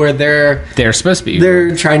job where they're supposed to be.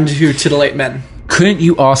 They're trying to titillate men. Couldn't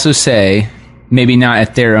you also say? Maybe not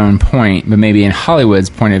at their own point, but maybe in Hollywood's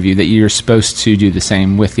point of view, that you're supposed to do the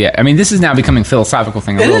same with the... I mean, this is now becoming a philosophical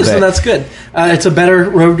thing a little bit. It is, and that's good. It's a better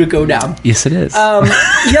road to go down. Yes, it is.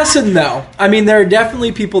 Yes and no. I mean, there are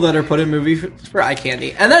definitely people that are put in movies for eye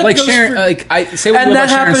candy, and that like goes Sharon, for, I say what and about that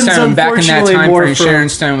Sharon happens, Stone back in that unfortunately, time more frame. for- Sharon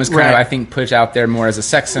Stone was kind of, Right. I think, put out there more as a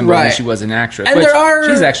sex symbol than Right. she was an actress. And which there are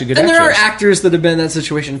she's actually a good and actress. there are actors that have been in that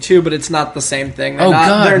situation too, but it's not the same thing. They're Oh not,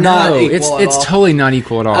 God, they're no! not equal at It's all. totally not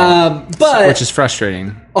equal at all. But which is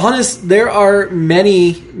frustrating. there are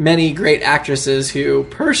many great actresses who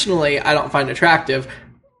personally I don't find attractive.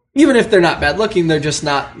 Even if they're not bad looking, they're just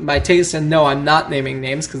not my taste. And no, I'm not naming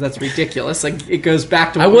names because that's ridiculous. Like, it goes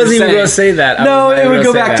back to what I wasn't we were even going to saying. say that. No, it would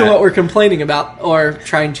go back to what we're complaining about or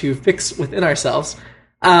trying to fix within ourselves.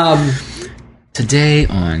 Today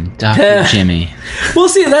on Dr. Jimmy. Well,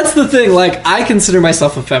 see, that's the thing. Like, I consider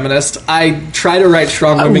myself a feminist. I try to write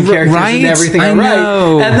strong women characters right? and everything I I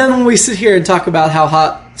know. write. And then when we sit here and talk about how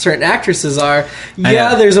hot certain actresses are,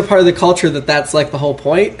 yeah, there's a part of the culture that's like the whole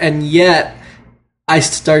point, and yet I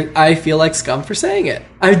feel like scum for saying it.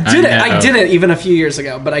 I didn't even a few years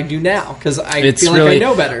ago, but I do now because I feel like I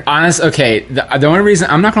know better. Okay, the only reason,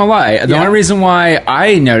 I'm not going to lie, the only reason why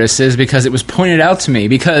I noticed is because it was pointed out to me.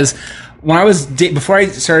 Because when I was before I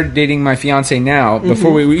started dating my fiance now,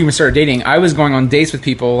 before we even started dating, I was going on dates with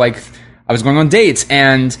people. Like, I was going on dates,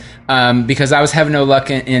 and because I was having no luck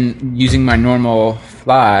in using my normal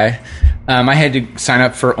fly, I had to sign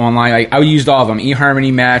up for online. Like, I used all of them: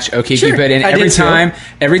 eHarmony, Match, OkCupid, and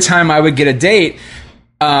every time I would get a date,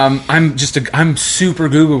 I'm super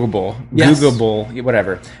Googleable. Yes. Googleable,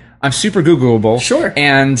 whatever. I'm super Googleable. Sure.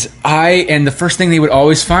 And the first thing they would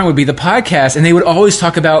always find would be the podcast, and they would always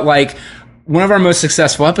talk about, like, one of our most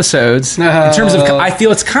successful episodes in terms of, I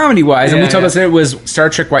feel it's comedy wise, and we talked about it, was Star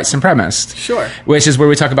Trek White Supremacist. Sure. Which is where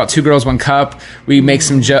we talk about Two Girls, One Cup. We make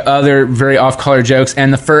some other very off color jokes,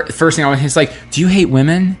 and the first thing I want to say is like, do you hate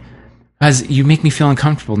women? Because you make me feel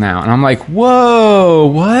uncomfortable now. And I'm like, whoa,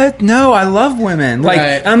 what? No, I love women. Like, Right.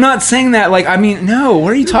 and I'm not saying that, like, I mean, no,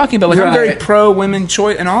 what are you talking about? Like, I'm very Right. pro women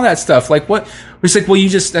choice and all that stuff. Like, what? It's like, well,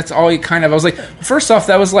 that's all you kind of, I was like, first off,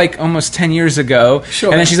 that was like almost 10 years ago. Sure.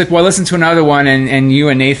 And then she's like, well, I listened to another one, and you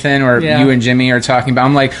and Nathan or you and Jimmy are talking about,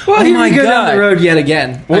 I'm like, Well, oh here my we go God. down the road yet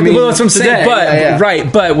again. Well, that's what I'm saying. today,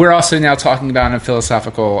 But, but we're also now talking about a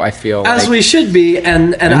philosophical, I feel. As we should be,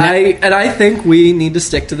 and I think we need to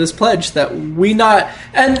stick to this pledge that we not,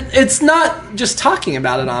 and it's not just talking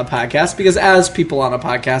about it on a podcast, because as people on a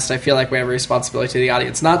podcast, I feel like we have a responsibility to the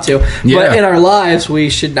audience not to. Yeah. But in our lives, we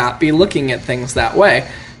should not be looking at things that way.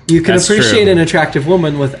 You can That's appreciate true. an attractive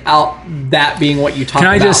woman without that being what you talk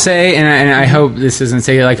about. Can I just say, and I hope this isn't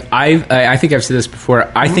saying, like, I think I've said this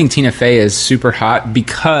before, I think Tina Fey is super hot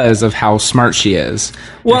because of how smart she is.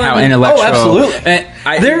 Well, and how I mean, intellectual. Oh, absolutely.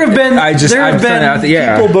 And There have been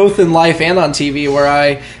yeah. people both in life and on TV where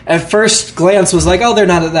I, at first glance, was like, oh, they're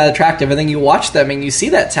not that attractive. And then you watch them and you see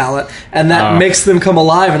that talent, and that makes them come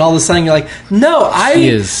alive. And all of a sudden you're like, no, I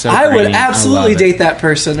would brainy. absolutely date that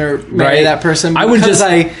person or marry that person. I would just...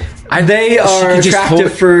 they are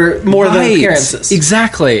attractive for more than appearances.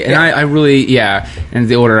 Exactly. And I really, and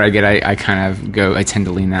the older I get, I kind of I tend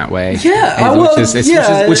to lean that way.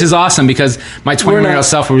 Yeah. Which is awesome, because my 21-year-old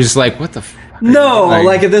self was just like, what the fuck? No,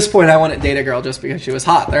 like, at this point, I wouldn't date a girl just because she was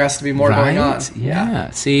hot. There has to be more going on.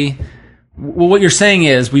 Yeah. See, well, what you're saying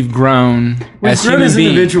is we've grown as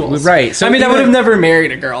individuals. Right. So I mean, I would have never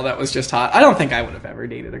married a girl that was just hot. I don't think I would have ever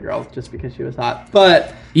dated a girl just because she was hot.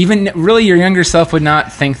 But even really, your younger self would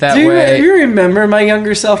not think that way. Do you remember my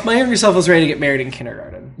younger self? My younger self was ready to get married in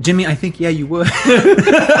kindergarten. Jimmy, I think, you would.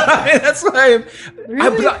 That's why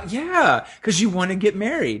because you want to get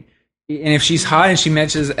married. And if she's hot and she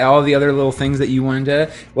mentions all the other little things that you wanted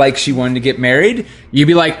to, like, she wanted to get married, you'd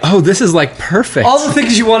be like, oh, this is like perfect. All the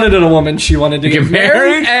things you wanted in a woman, she wanted to get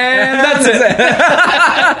married, and that's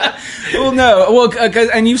it. Well, no. Well,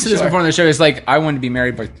 and you've said this before on the show. It's like, I want to be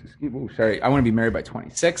married by... I want to be married by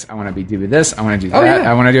 26. I want to be doing this. I want to do that.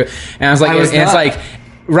 I want to do it. And I was like, it's like...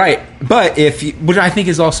 Right, but which I think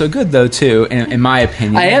is also good, though, too, in my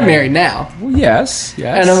opinion. I am married now. Well, yes.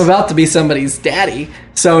 And I'm about to be somebody's daddy.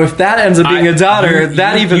 So if that ends up being a daughter,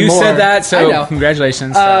 even more. You said that, so I know.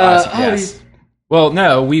 Congratulations. Yes. Well,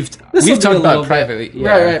 no, we've talked about it privately.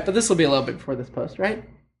 Yeah. Right. But this will be a little bit before this post, right?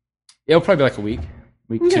 It'll probably be like a week,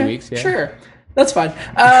 2 weeks. Yeah. Sure. That's fine.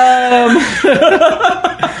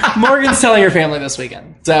 Morgan's telling her family this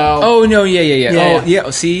weekend. So. Oh no! Yeah. Oh yeah.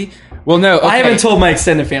 See. Well, no, okay. I haven't told my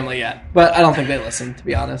extended family yet, but I don't think they listen, to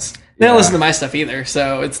be honest. They don't listen to my stuff either,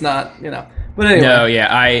 so it's not, But anyway. No, yeah,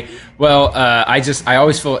 I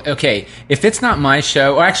always feel, okay, if it's not my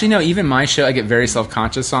show, or actually, no, even my show, I get very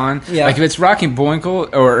self-conscious on. Yeah. Like, if it's Rocky Bullwinkle,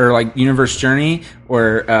 or like, Universe Journey,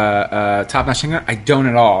 or Top Notch Singer, I don't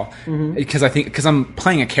at all. Because I'm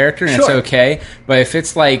playing a character, and it's okay. But if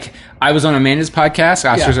it's like, I was on Amanda's podcast,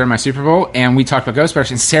 Oscars are my Super Bowl, and we talked about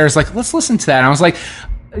Ghostbusters, and Sarah's like, let's listen to that. And I was like,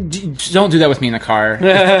 don't do that with me in the car. I feel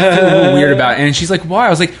a little weird about it. And she's like, why? I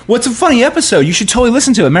was like, well, it's a funny episode. You should totally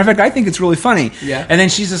listen to it. Matter of fact, I think it's really funny. Yeah. And then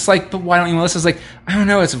she's just like, but why don't you listen? I was like, I don't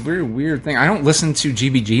know. It's a very weird thing. I don't listen to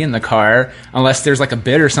GBG in the car unless there's like a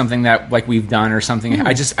bit or something that like we've done or something.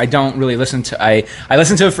 I don't really listen to, I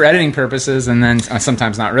listen to it for editing purposes, and then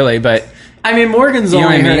sometimes not really, but. I mean, Morgan's You know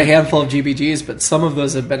only what I heard mean? a handful of GBGs, but some of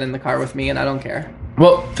those have been in the car with me, and I don't care.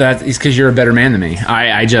 Well, that is because you're a better man than me.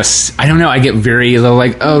 I don't know. I get very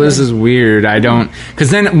like, oh, this is weird. I don't, because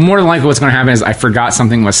then more than likely what's going to happen is I forgot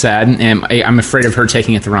something was said, and I'm afraid of her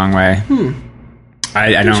taking it the wrong way.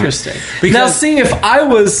 I don't. Interesting. Because, Now, see, if I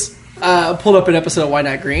was pulled up an episode of Why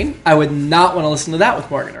Not Green, I would not want to listen to that with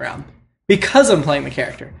Morgan around because I'm playing the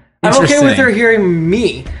character. I'm okay with Interesting. her hearing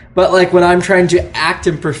me, but like when I'm trying to act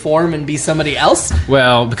and perform and be somebody else,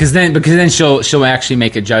 well, because then she'll actually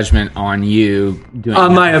make a judgment on you doing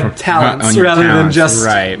on my talents on your rather than talents, just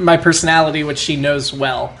right. my personality, which she knows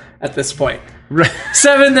well at this point. Right.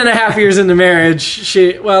 7.5 years into marriage,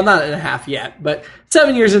 well, not and a half yet, but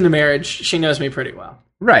 7 years into marriage, she knows me pretty well.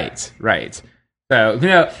 Right. So,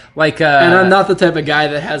 like... and I'm not the type of guy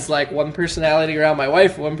that has, like, one personality around my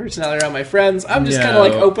wife, one personality around my friends. I'm just kind of,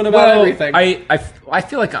 like, open about everything. I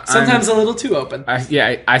feel like Sometimes a little too open. I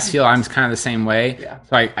feel I'm kind of the same way. Yeah.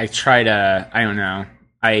 So I try to, I don't know.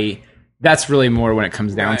 That's really more when it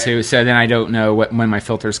comes down to. So then I don't know when my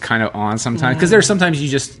filter's kind of on sometimes. Because there's sometimes you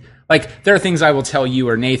just... Like, there are things I will tell you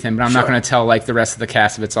or Nathan, but I'm not going to tell, like, the rest of the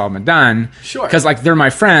cast if it's all been done. Sure. Because, like, they're my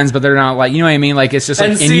friends, but they're not, like, you know what I mean? Like, it's just,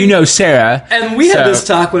 like, and see, you know Sarah. And we had this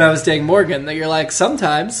talk when I was dating Morgan, that you're like,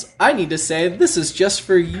 sometimes I need to say, this is just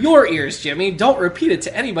for your ears, Jimmy. Don't repeat it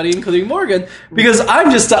to anybody, including Morgan, because I'm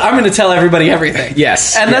going to tell everybody everything.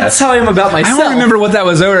 Yes. And that's how I am about myself. I don't remember what that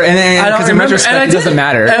was over, and because in retrospect, it doesn't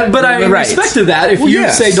matter. But I respected that. If you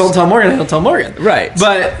say, don't tell Morgan, I don't tell Morgan. Right.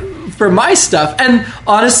 But... for my stuff, and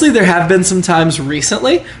honestly, there have been some times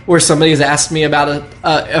recently where somebody's asked me about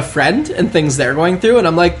a friend and things they're going through, and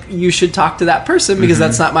I'm like, you should talk to that person because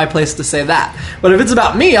that's not my place to say that. But if it's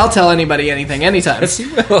about me, I'll tell anybody anything anytime. Yes,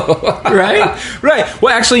 you will. Right? Right.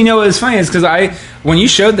 Well, actually, you know what's funny is because when you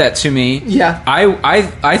showed that to me,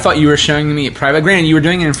 I thought you were showing me it private. Granted, you were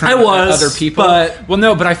doing it in front of other people. But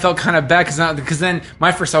but I felt kind of bad because then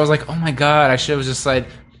my first thought was like, oh my god, I should have just like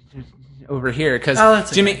over here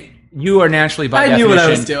because Jimmy. You are naturally, by definition, knew what I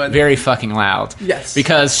was doing. Very fucking loud. Yes.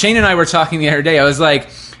 Because Shane and I were talking the other day. I was like,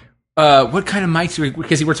 what kind of mics do we...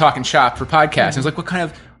 Because we were talking shop for podcasts. I was like, what kind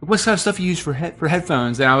of stuff you use for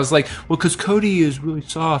headphones? And I was like, well, because Cody is really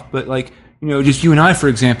soft, but like... You know, just you and I, for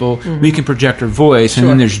example, we can project our voice, and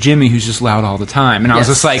then there's Jimmy who's just loud all the time. And I was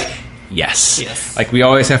just like... Yes. Like, we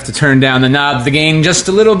always have to turn down the knob of the gain just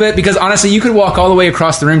a little bit, because honestly, you could walk all the way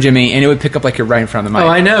across the room, Jimmy, and it would pick up like you're right in front of the mic. Oh,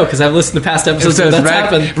 I know, because I've listened to past episodes where that's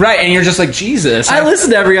happened. Right, and you're just like, Jesus. I listen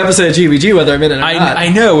to every episode of GBG, whether I'm in it or not. I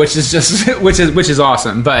know, which is just which is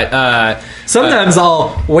awesome. But sometimes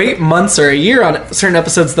I'll wait months or a year on certain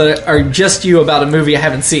episodes that are just you about a movie I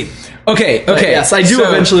haven't seen. Okay. Yes, I do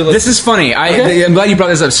eventually listen. This is funny. I'm glad you brought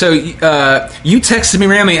this up. So you texted me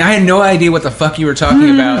randomly, and I had no idea what the fuck you were talking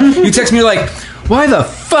about. You texted me like, why the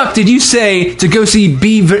fuck did you say to go see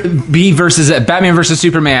B versus Batman versus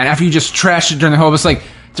Superman after you just trashed it during the whole? It's like,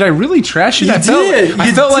 did I really trash it? I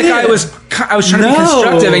felt like I was trying to be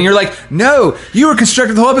constructive, and you're like, no, you were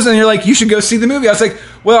constructive the whole episode, and you're like, you should go see the movie. I was like,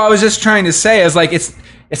 well, I was just trying to say, I was like,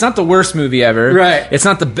 it's not the worst movie ever. Right. It's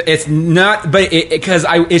not, but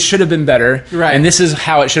it should have been better. Right. And this is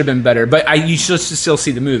how it should have been better. But you should still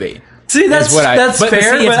see the movie. See, that's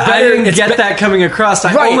fair, but I didn't get that coming across.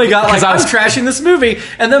 I only got like, I'm trashing this movie,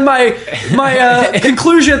 and then my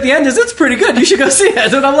conclusion at the end is, it's pretty good. You should go see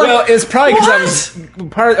it. And I'm like, well, it's probably because I was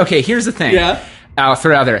part of, okay, here's the thing. Yeah. I'll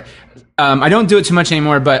throw it out there. I don't do it too much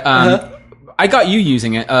anymore, but I got you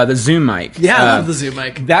using it, the Zoom mic. Yeah, I love the Zoom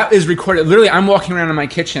mic. That is recorded. Literally, I'm walking around in my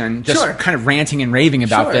kitchen just kind of ranting and raving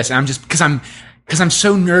about this, and I'm just, because I'm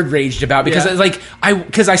so nerd raged about it,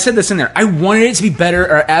 because I said this in there. I wanted it to be better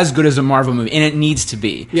or as good as a Marvel movie, and it needs to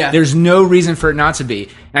be. Yeah. There's no reason for it not to be.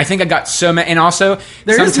 And I think I got so mad. And also,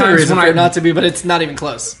 there is no reason for it not to be, but it's not even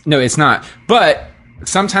close. No, it's not. But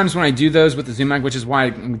sometimes when I do those with the Zoom mic, which is why I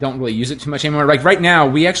don't really use it too much anymore. Like right now,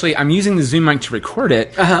 I'm using the Zoom mic to record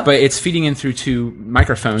it, but it's feeding in through two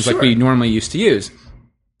microphones like we normally used to use.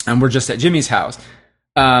 And we're just at Jimmy's house.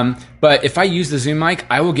 But if I use the Zoom mic,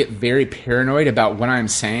 I will get very paranoid about what I'm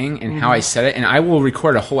saying and how I said it, and I will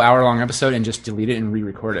record a whole hour-long episode and just delete it and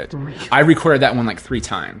re-record it. I recorded that one like 3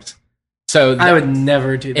 times. So I would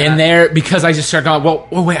never do that. And there, because I just start going, well,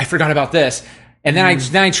 oh wait, I forgot about this. And then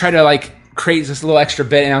I try to like create this little extra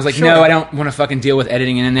bit, and I was like, no, I don't want to fucking deal with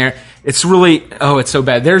editing it in there. It's really, it's so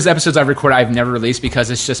bad. There's episodes I've recorded I've never released because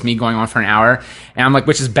it's just me going on for an hour, and I'm like,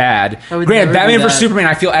 which is bad. Granted, Batman vs Superman,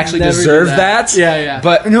 I feel actually deserved that. Yeah.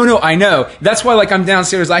 But no, I know. That's why, like, I'm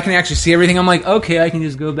downstairs, I can actually see everything. I'm like, okay, I can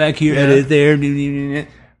just go back here, edit there.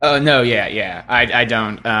 No, yeah, I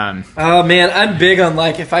don't. Oh man, I'm big on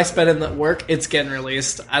like if I spend in the work, it's getting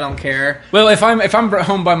released. I don't care. Well, if I'm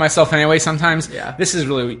home by myself anyway, sometimes this is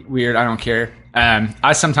really weird. I don't care.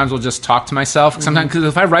 I sometimes will just talk to myself. Sometimes because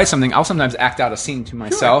if I write something, I'll sometimes act out a scene to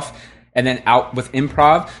myself. And then out with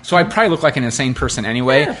improv, so I probably look like an insane person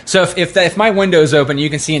anyway. Yeah. So if my window's open, you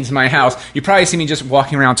can see into my house. You probably see me just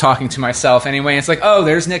walking around talking to myself anyway. And it's like, oh,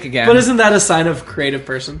 there's Nick again. But isn't that a sign of creative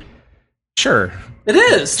person? Sure. It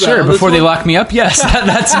is. Though. Sure, before they lock me up, yes.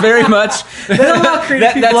 That's very much... They don't lock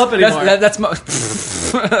creative people up anymore.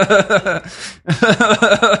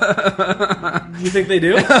 You think they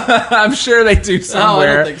do? I'm sure they do somewhere.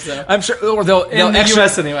 Oh, I don't think so. I'm sure... Or they'll in the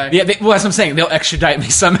U.S. anyway. Yeah, well, that's what I'm saying. They'll extradite me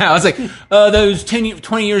somehow. It's like, those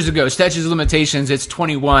 20 years ago, statutes of limitations, it's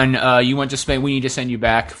 21. You went to Spain. We need to send you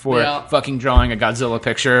back for fucking drawing a Godzilla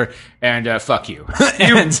picture, and fuck you.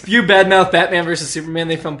 You badmouth Batman versus Superman.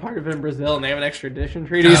 They filmed part of it in Brazil, and they have an extradition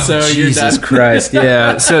treaty, so you're done. Jesus Christ,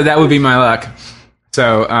 yeah. So that would be my luck.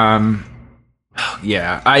 So,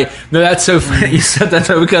 yeah. No, that's so funny you said that,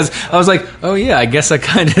 though, because I was like, oh, yeah, I guess I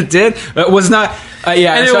kind of did. It was not...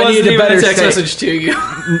 yeah, and so it I needed wasn't a even better a text message to you.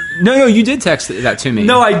 No, you did text that to me.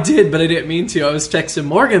 No, I did, but I didn't mean to. I was texting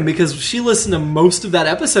Morgan because she listened to most of that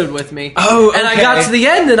episode with me. Oh, okay. And I got to the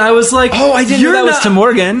end, and I was like... Oh, I didn't know that was to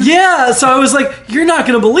Morgan. Yeah, so I was like, you're not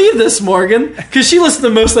going to believe this, Morgan. Because she listened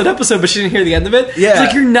to most of that episode, but she didn't hear the end of it. Yeah. It's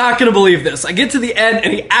like, you're not going to believe this. I get to the end,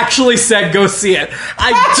 and he actually said, go see it.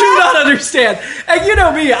 I do not understand. And you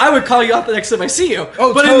know me, I would call you out the next time I see you.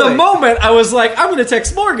 Oh, but totally. in the moment, I was like, I'm going to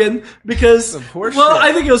text Morgan because...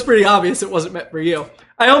 I think it was pretty obvious it wasn't meant for you.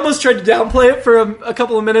 I almost tried to downplay it for a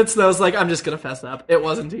couple of minutes, and I was like, I'm just going to fess up. It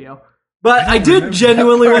wasn't to you. But I did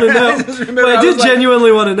genuinely want to know.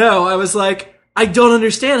 Genuinely want to know. I was like, I don't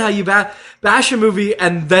understand how you bash a movie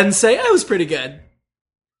and then say, it was pretty good.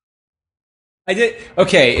 I did.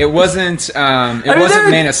 Okay, it wasn't.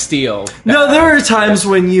 Wasn't Man of Steel. No, there are times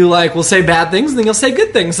when you like will say bad things and then you'll say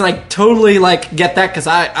good things, and I totally like get that because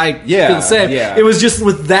I feel the same. Yeah. It was just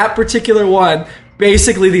with that particular one.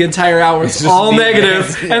 Basically, the entire hour was all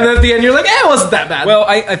negative, and then at the end, you're like, it wasn't that bad. Well,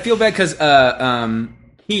 I feel bad because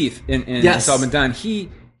Keith in It's All Been Done, he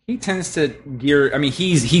tends to gear. I mean,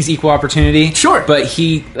 he's equal opportunity, sure, but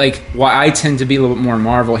he why I tend to be a little bit more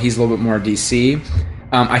Marvel. He's a little bit more DC.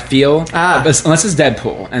 I feel unless it's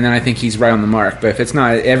Deadpool, and then I think he's right on the mark. But if it's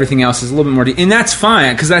not, everything else is a little bit more, and that's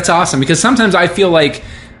fine because that's awesome. Because sometimes I feel like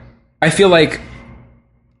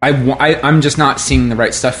I'm just not seeing the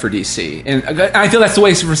right stuff for DC, and I feel that's the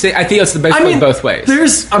way for. I think it's the best way both ways.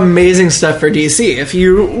 There's amazing stuff for DC if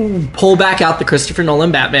you pull back out the Christopher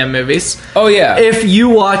Nolan Batman movies. Oh yeah. If you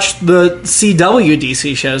watch the CW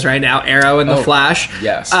DC shows right now, Arrow and The Flash,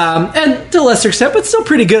 yes, and to a lesser extent, but still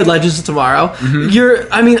pretty good, Legends of Tomorrow.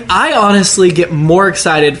 Mm-hmm. I honestly get more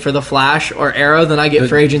excited for The Flash or Arrow than I get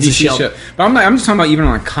for Agents of S.H.I.E.L.D. Show. But I'm just talking about even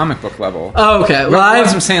on a comic book level. Oh, okay. Well,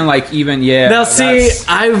 I'm saying Now see,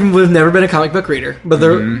 I've never been a comic book reader, but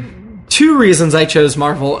there are two reasons I chose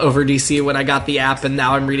Marvel over DC when I got the app, and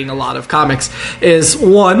now I'm reading a lot of comics. Is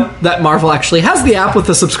one, that Marvel actually has the app with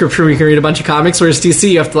the subscription where you can read a bunch of comics, whereas DC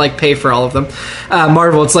you have to pay for all of them.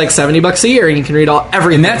 Marvel, it's $70 a year, and you can read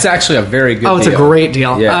everything. And that's actually a very good deal. It's a great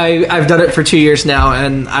deal. Yeah. I've done it for 2 years now,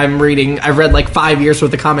 and I've read 5 years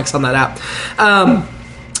worth of comics on that app.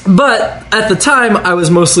 But at the time, I was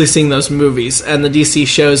mostly seeing those movies, and the DC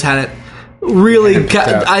shows hadn't really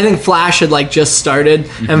I think Flash had just started,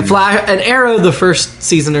 and Flash and Arrow the first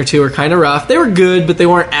season or two were kind of rough. They were good, but they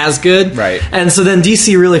weren't as good, right? And so then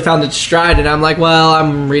DC really found its stride, and I'm like, well,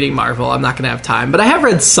 I'm reading Marvel, I'm not gonna have time, but I have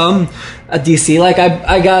read some DC.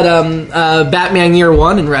 I got Batman Year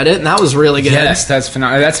One and read it, and that was really good. Yes, that's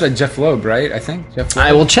phenomenal. That's Jeff Loeb, right? I think Jeff Loeb.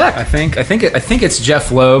 I will check. I think it's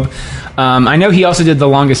Jeff Loeb. I know he also did The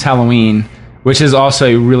Longest Halloween, which is also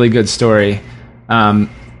a really good story.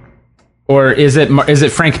 Or is it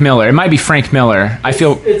Frank Miller? It might be Frank Miller. I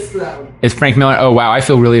feel it's that one. It's Frank Miller. Oh wow, I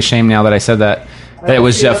feel really ashamed now that I said that it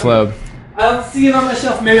was Jeff Loeb. I don't see it on my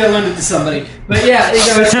shelf. Maybe I loaned it to somebody. But yeah,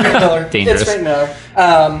 it's Frank Miller. Dangerous. It's Frank Miller.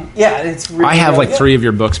 It's really I have really like 3 of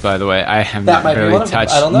your books, by the way. I have That not might be really one of them.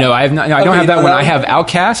 touched. I don't know. No, I have not. No, I don't have that one. I have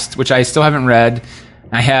Outcast, which I still haven't read.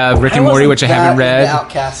 I have Rick and Morty, which I haven't read.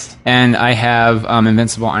 Outcast. And I have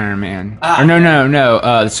Invincible Iron Man. Ah. Or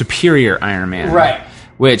no, Superior Iron Man. Right.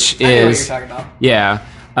 Which I know what is you're talking about.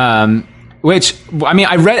 yeah. Which I mean,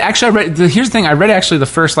 I read. Here's the thing. I read actually the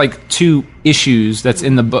first like 2 issues that's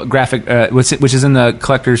in the book graphic, which is in the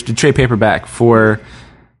collector's trade paperback for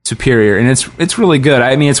Superior, and it's really good.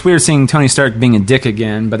 I mean, it's weird seeing Tony Stark being a dick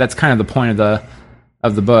again, but that's kind of the point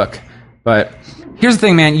of the book. But here's the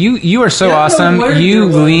thing, man. You are so awesome. You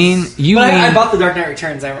lean. I bought the Dark Knight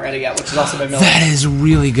Returns. I haven't read it yet, which is also by Miller. That is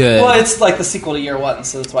really good. Well, it's like the sequel to Year One,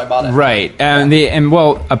 so that's why I bought it. Right, and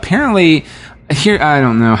well, apparently. Here, I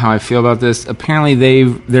don't know how I feel about this. Apparently,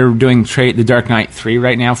 they're doing the Dark Knight 3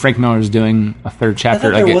 right now. Frank Miller's doing a 3rd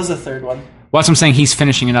chapter. I thought there was a 3rd one. Well, that's what I'm saying. He's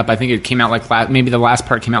finishing it up. I think it came out like maybe the last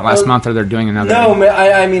part came out last month, or they're doing another. No,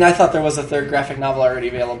 I mean I thought there was a 3rd graphic novel already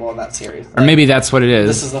available in that series. Or maybe that's what it is.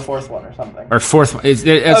 This is the 4th one or something. Or 4th one. That's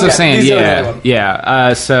what I'm saying.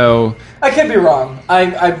 Yeah. So I could be wrong.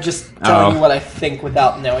 I'm just telling you what I think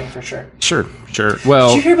without knowing for sure. Sure.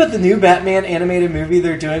 Well, did you hear about the new Batman animated movie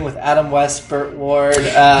they're doing with Adam West, Burt Ward?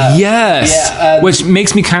 Yes. Which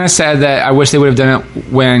makes me kind of sad that I wish they would have done it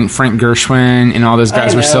when Frank Gershwin and all those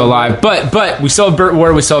guys were still alive. But we still have Burt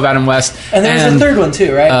Ward, we still have Adam West. And there's a 3rd one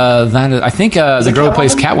too, right? I think the girl who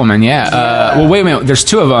plays Catwoman, yeah. Well, wait a minute. There's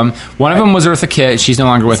 2 of them. One of them was Eartha Kitt. She's no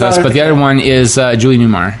longer with us. But the other one is Julie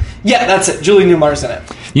Newmar. Yeah, that's it. Julie Newmar's in it.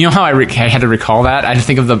 You know how I had to recall that? I just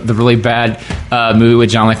think of the really bad movie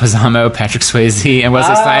with John Leguizamo, Patrick Swayze, and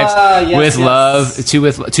Wesley Snipes with Love,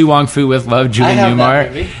 To Wong Fu with Love, Julie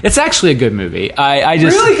Newmar. It's actually a good movie. I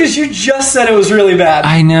just really, because you just said it was really bad.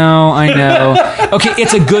 I know. Okay,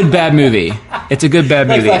 it's a good bad movie. It's a good bad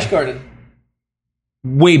movie. Like Flash Gordon.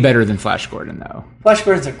 Way better than Flash Gordon, though. Flash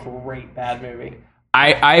Gordon's a great bad movie.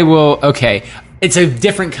 I will. Okay, it's a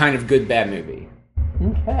different kind of good bad movie.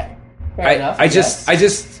 Okay. Fair enough. I just.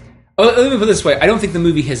 Let me put it this way. I don't think the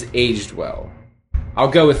movie has aged well. I'll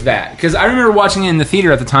go with that. Because I remember watching it in the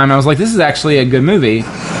theater at the time. I was like, this is actually a good movie.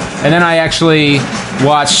 And then I actually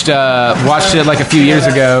watched it like a few years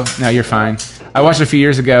ago. No, you're fine. I watched it a few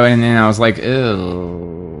years ago, and then I was like,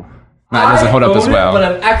 ew. That doesn't hold up as well. But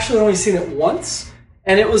I've actually only seen it once,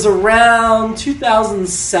 and it was around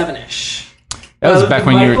 2007-ish. That was back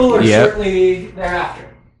when you were... Shortly thereafter.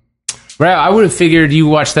 Right, I would have figured you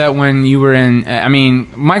watched that when you were in... I mean,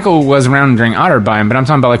 Michael was around during Otterbein, but I'm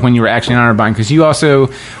talking about like when you were actually in Otterbein, because you also...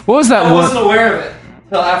 What was that I wasn't aware of it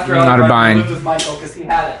until after I lived with Michael, because he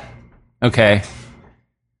had it. Okay.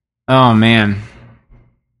 Oh, man.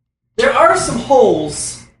 There are some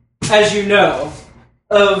holes, as you know,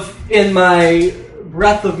 in my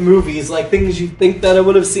breadth of movies, like things you think that I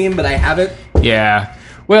would have seen, but I haven't. Yeah.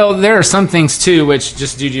 Well, there are some things too, which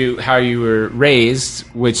just due to how you were raised,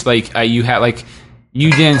 which like you had like you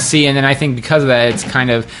didn't see, and then I think because of that, it's kind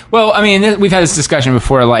of well. I mean, we've had this discussion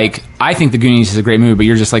before. Like, I think The Goonies is a great movie, but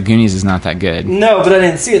you're just like Goonies is not that good. No, but I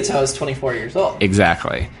didn't see it till I was 24 years old.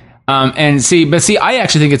 Exactly. And see, I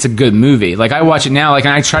actually think it's a good movie. Like, I watch it now, like,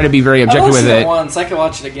 and I try to be very objective with it. Once I could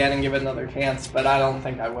watch it again and give it another chance, but I don't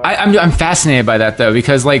think I will. I'm fascinated by that though,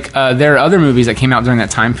 because like there are other movies that came out during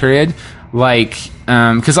that time period, like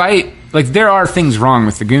because there are things wrong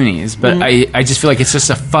with The Goonies, but I just feel like it's just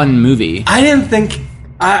a fun movie. I didn't think.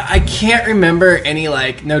 I can't remember any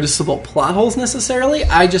like noticeable plot holes necessarily.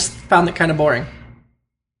 I just found it kind of boring.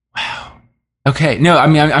 Wow. Okay. No, I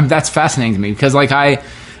mean that's fascinating to me because like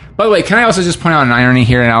By the way, can I also just point out an irony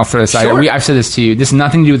here, and I'll throw this out. I've said this to you. This has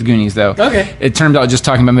nothing to do with Goonies, though. Okay. It turned out just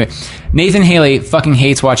talking about movies. Nathan Haley fucking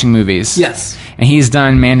hates watching movies. Yes. And he's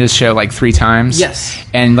done Manda's show like 3 times. Yes.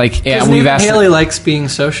 And like, yeah, we've asked. Nathan Haley likes being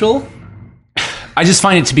social. I just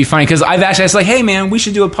find it to be funny because I've actually asked, like, hey man, we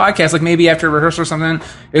should do a podcast, like maybe after rehearsal or something.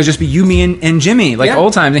 It would just be you, me, and Jimmy, like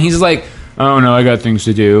old times. And he's just like, oh no, I got things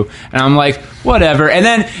to do. And I'm like, whatever. And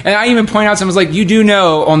I even point out, someone's like, you do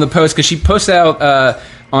know on the post, because she posts out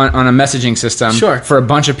on a messaging system for a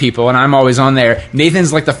bunch of people, and I'm always on there.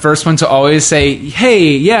 Nathan's like the first one to always say,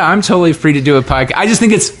 hey, yeah, I'm totally free to do a podcast. I just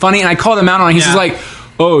think it's funny, and I call them out on it. He's just like,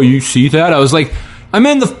 oh, you see that? I was like, I'm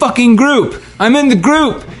in the fucking group. I'm in the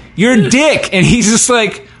group. You're a dick. And he's just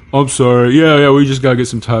like, I'm sorry. Yeah, we just gotta get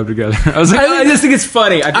some time together. I was like, I just think it's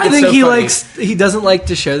funny. I think he doesn't like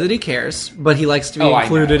to show that he cares, but he likes to be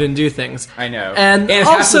included and do things. I know. And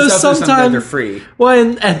also sometimes they're free.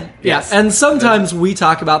 Well, and sometimes we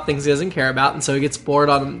talk about things he doesn't care about, and so he gets bored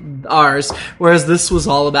on ours. Whereas this was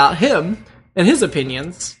all about him and his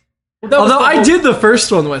opinions. Although I did the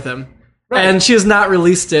first one with him. And she has not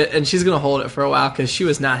released it, and she's going to hold it for a while because she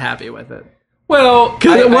was not happy with it. Well,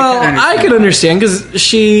 I can understand because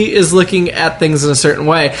she is looking at things in a certain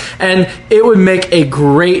way, and it would make a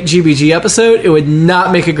great GBG episode. It would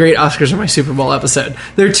not make a great Oscars or My Super Bowl episode.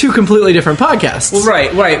 They're two completely different podcasts. Well,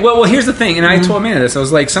 right. Well, here's the thing, and I told Amanda this. I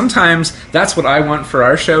was like, sometimes that's what I want for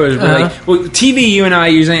our show is really TV. You and I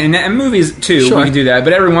usually, and movies too. We can do that,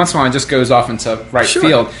 but every once in a while it just goes off into right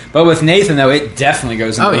field. But with Nathan, though, it definitely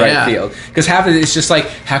goes into right field because half of it is just like,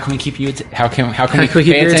 how can we keep you? How can we keep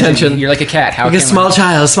your attention? You're like a cat. Like a small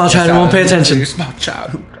child who won't pay attention. You're a small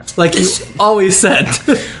child. Like you always said.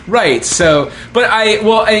 Right, so, but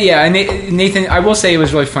Nathan, I will say it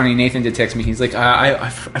was really funny. Nathan did text me. He's like, I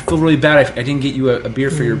feel really bad. I didn't get you a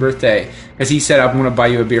beer for your birthday. Because he said, I want to buy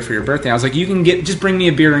you a beer for your birthday. I was like, you can just bring me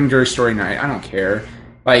a beer and your story night. I don't care.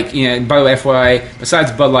 Like, by the way, FYI,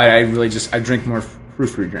 besides Bud Light, I drink more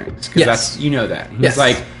frou-frou drinks. Because that's, that. He's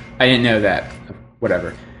like, I didn't know that. Whatever.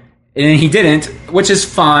 And then he didn't, which is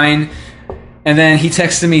fine. And then he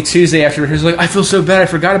texted me Tuesday after. He was like, I feel so bad. I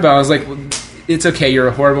forgot about it. I was like, well, it's okay. You're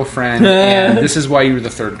a horrible friend. And this is why you were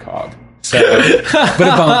the third cog. So, because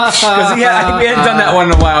we hadn't done that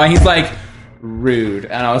one in a while. And he's like, rude.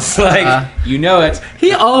 And I was like, it.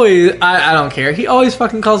 He always, I don't care. He always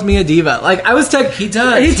fucking calls me a diva. Like, I was He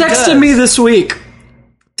texted me this week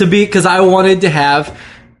because I wanted to have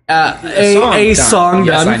a song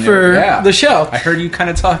done for the show. I heard you kind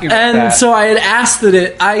of talking about that. And so I had asked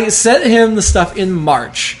that I sent him the stuff in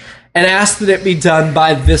March and asked that it be done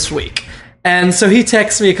by this week. And so he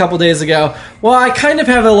texted me a couple days ago, well, I kind of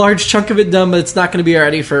have a large chunk of it done, but it's not going to be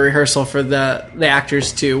ready for rehearsal for the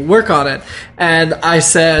actors to work on it. And I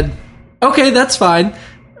said, okay, that's fine.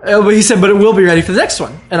 But he said, but it will be ready for the next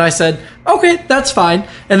one. And I said, okay, that's fine.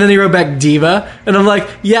 And then he wrote back diva. And I'm like,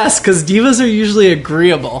 yes, because divas are usually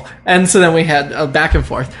agreeable. And so then we had a back and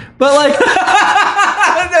forth. But like...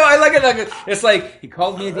 no, I like it. It's like, he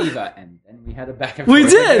called me a diva, and then we had a back and forth. We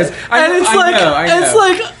did. It's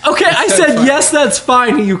like, okay, I said, funny. Yes, that's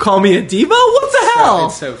fine. And you call me a diva? What the hell?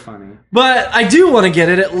 It's so funny. But I do want to get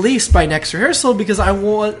it at least by next rehearsal because I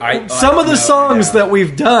want some of the songs that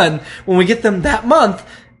we've done, when we get them that month...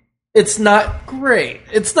 It's not great.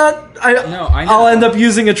 It's not... I know. I'll end up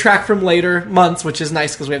using a track from later months, which is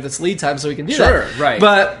nice because we have this lead time so we can do that. Sure, right.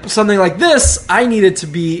 But something like this, I needed to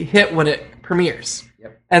be hit when it premieres.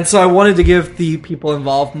 Yep. And so I wanted to give the people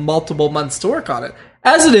involved multiple months to work on it.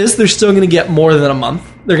 As it is, they're still going to get more than a month.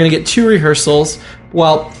 They're going to get 2 rehearsals.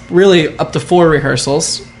 Well, really up to 4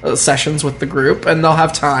 rehearsals, sessions with the group, and they'll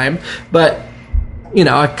have time. But,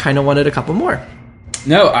 I kind of wanted a couple more.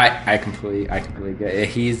 No, I completely get it.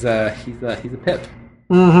 He's a pip.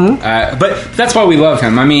 Mm-hmm. But that's why we love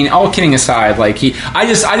him. I mean, all kidding aside, like I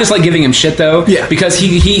just like giving him shit though. Yeah. Because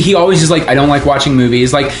he always is like, I don't like watching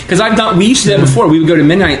movies. Like, because we used to do that before. We would go to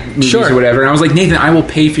midnight movies or whatever, and I was like, Nathan, I will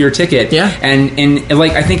pay for your ticket. Yeah. And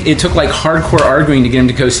like, I think it took like hardcore arguing to get him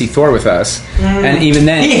to go see Thor with us. And even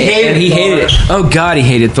then, he hated it. Oh God, he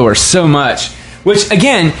hated Thor so much. Which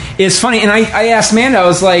again is funny. And I asked Amanda, I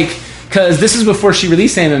was like, because this is before she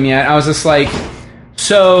released him yet, I was just like,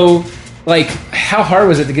 so, like, how hard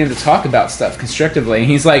was it to get him to talk about stuff constructively?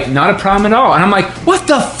 And he's like, not a problem at all. And I'm like, what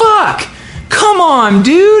the fuck? Come on,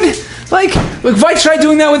 dude. Like, if I tried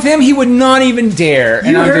doing that with him, he would not even dare.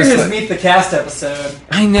 You heard his Meet the Cast episode.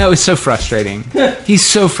 I know, it's so frustrating. He's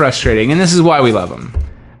so frustrating, and this is why we love him.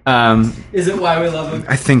 Is it why we love him?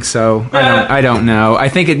 I think so. I don't know. I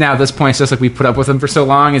think now at this point, it's just like we put up with him for so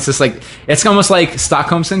long. It's just like, it's almost like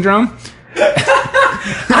Stockholm Syndrome.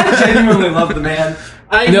 I genuinely love the man.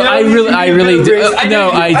 I really do. I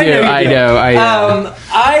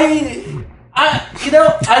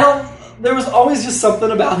don't. There was always just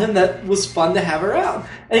something about him that was fun to have around.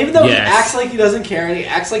 And even though he acts like he doesn't care and he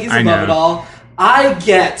acts like he's above it all, I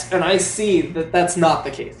get and I see that that's not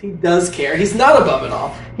the case. He does care. He's not above it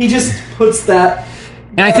all. He just puts that...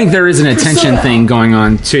 And I think there is an attention thing going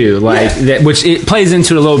on too, that, which it plays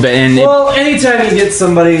into it a little bit. And anytime you get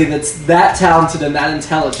somebody that's that talented and that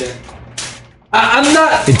intelligent, I'm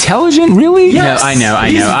not intelligent, really. Yes, no,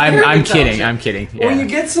 I know. I'm kidding. Yeah. When you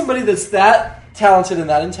get somebody that's that talented and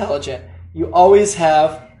that intelligent, you always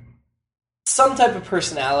have some type of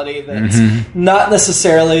personality that's not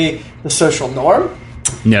necessarily the social norm.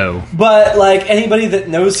 No, but like anybody that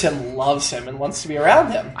knows him loves him and wants to be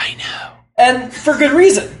around him. I know. And for good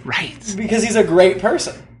reason. Right. Because he's a great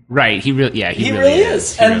person. Right. He really is. He really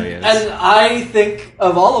is. And I think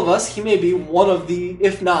of all of us, he may be one of the,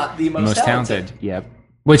 if not the most talented. Yep.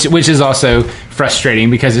 Which is also frustrating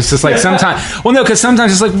because it's just like sometimes... Well, no, because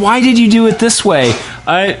sometimes it's like, why did you do it this way?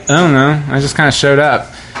 I don't know. I just kind of showed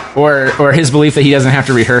up. or his belief that he doesn't have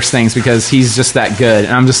to rehearse things because he's just that good.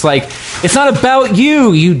 And I'm just like, it's not about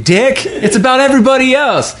you, you dick. It's about everybody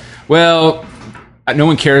else. Well, no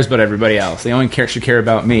one cares about everybody else. They only should care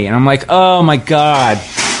about me. And I'm like, oh my God.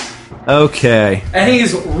 Okay. And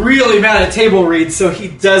he's really bad at table reads, so he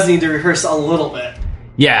does need to rehearse a little bit.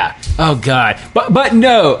 Yeah. Oh God. But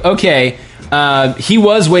no. Okay. He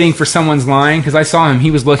was waiting for someone's line because I saw him.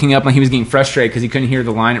 He was looking up and he was getting frustrated because he couldn't hear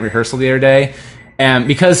the line at rehearsal the other day. And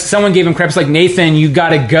because someone gave him crap, it's like, Nathan, you got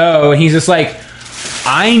to go. And he's just like,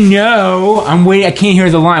 I know. I'm waiting. I can't hear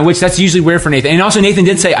the line, which that's usually weird for Nathan. And also Nathan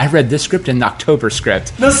did say, I read this script in the October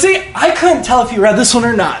script. Now, see, I couldn't tell if he read this one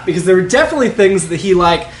or not because there were definitely things that he,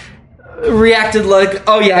 like, reacted like,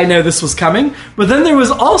 oh yeah, I know this was coming. But then there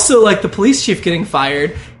was also, like, the police chief getting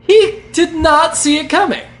fired. He did not see it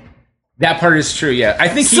coming. That part is true, yeah. I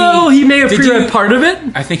think he may have pre-read part of it.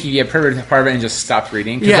 I think he pre-read part of it and just stopped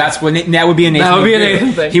reading. Yeah. That would be a Nathan. That would be a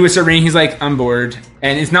Nathan thing. He would start reading, he's like, I'm bored.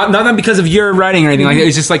 And it's not because of your writing or anything like that.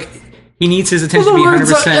 It's just like, he needs his attention to be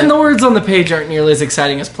 100%. And the words on the page aren't nearly as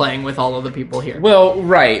exciting as playing with all of the people here. Well,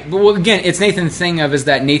 right. Well, again, it's Nathan's thing is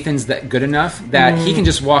that Nathan's that good enough that he can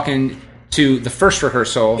just walk in to the first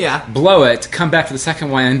rehearsal, blow it, come back to the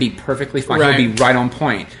second one, and be perfectly fine. Right. He'll be right on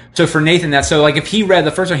point. So for Nathan, like if he read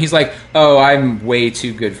the first one, he's like, "Oh, I'm way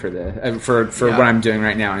too good for this for what I'm doing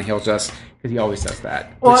right now," and he'll just because he always does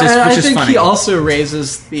that. Well, which I is think funny. he also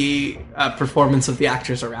raises the performance of the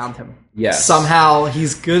actors around him. Yes, somehow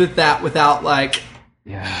he's good at that without like.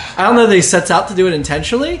 Yeah. I don't know that he sets out to do it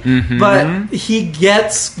intentionally, but he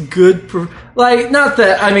gets good. Not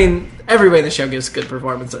that I mean. Everybody in the show gives good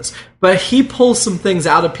performances, but he pulls some things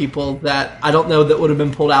out of people that I don't know that would have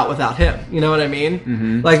been pulled out without him. You know what I mean?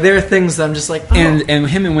 Mm-hmm. Like there are things that I'm just like, oh. and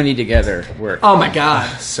him and Wendy together work. Oh my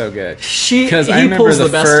God, so good. He pulls the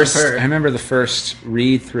best of her. I remember the first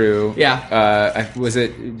read through. Yeah, was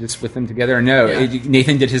it just with them together? Or no,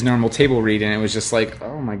 Nathan did his normal table read, and it was just like,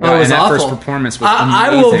 oh my God, it was and awful. That first performance was amazing.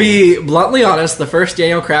 I will be bluntly honest. The first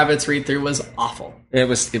Daniel Kravitz read through was awful. It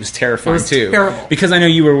was terrifying too. Terrible. Because I know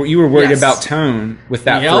you were worried about tone with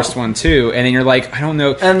that first one too, and then you're like, I don't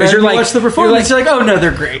know. And then you watch the performance, you're like, oh no,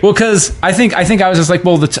 they're great. Well, because I think I was just like,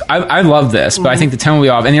 well, I love this, but I think the tone will be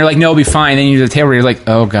off, and you're like, no, it'll be fine. Then you do the table, you're like,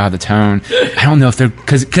 oh God, the tone. I don't know if they're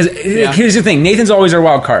because here's the thing, Nathan's always our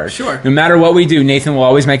wild card. Sure. No matter what we do, Nathan will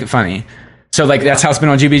always make it funny. So, that's how it's been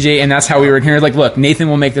on GBG, and that's how we were here. Like, look, Nathan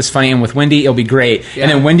will make this funny, and with Wendy, it'll be great. Yeah.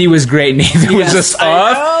 And then Wendy was great, Nathan was just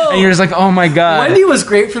off, and you're just like, oh my God. Wendy was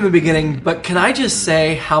great from the beginning, but can I just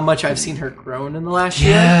say how much I've seen her grown in the last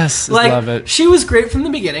year? Yes, I love it. She was great from the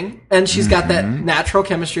beginning, and she's got that natural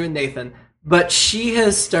chemistry with Nathan. But she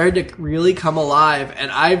has started to really come alive, and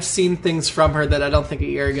I've seen things from her that I don't think a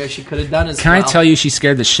year ago she could have done as well. Can I tell you she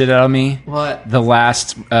scared the shit out of me? What? The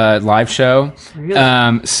last live show.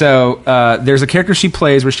 Really? So there's a character she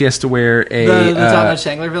plays where she has to wear a... The Donna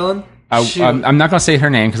Chandler villain? I'm not going to say her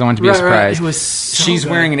name because I want it to be a surprise. It was so She's good.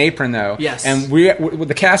 wearing an apron, though. Yes. And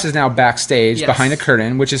the cast is now backstage behind a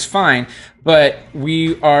curtain, which is fine. But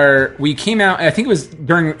we came out, I think it was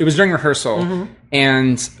during rehearsal,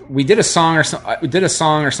 and we did a song or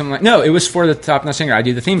something like... No, it was for the Top Notch Singer. I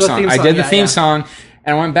did the theme song. I did the theme song,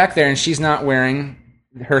 and I went back there, and she's not wearing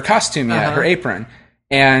her costume yet, her apron.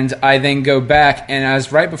 And I then go back, and I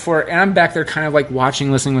was right before, and I'm back there kind of like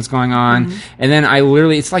watching, listening what's going on. And then I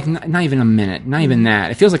literally, it's like not even a minute, not even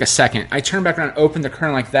that. It feels like a second. I turn back around, open the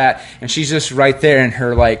curtain like that, and she's just right there in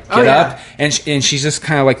her like get up, and she just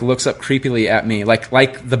kind of like looks up creepily at me, like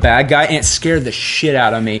the bad guy, and it scared the shit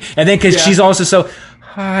out of me. And then because she's also so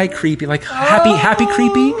hi creepy, like happy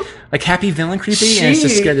creepy. Like happy villain creepy, and it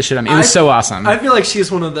just scared the shit out of me. It was so awesome. I feel like she's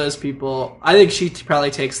one of those people. I think she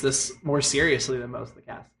probably takes this more seriously than most of the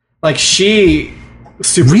cast. Like she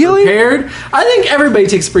super prepared. I think everybody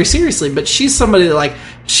takes it pretty seriously, but she's somebody that like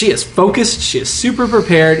she is focused. She is super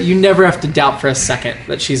prepared. You never have to doubt for a second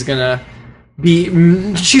that she's gonna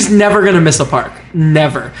be. She's never gonna miss a park.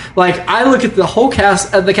 Never. Like I look at the whole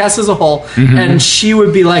cast, the cast as a whole, and she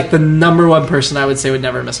would be like the number one person I would say would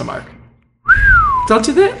never miss a mark. Don't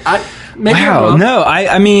you think? Wow, no.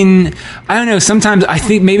 I mean, I don't know. Sometimes I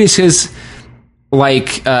think maybe it's because,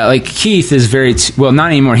 like Keith is very well, not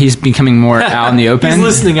anymore. He's becoming more out in the open. He's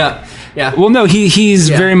listening up. Yeah. Well, no, he's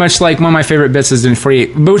very much like one of my favorite bits is in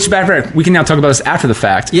 48. But which bad we can now talk about this after the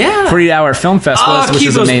fact. Yeah. 48-hour film festival, which Keith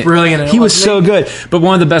was amazing. Brilliant. He was so good. But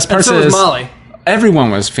one of the best parts is Molly.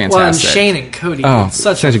 Everyone was fantastic. Well, and Shane and Cody did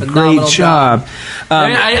such a great job.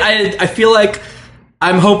 I feel like.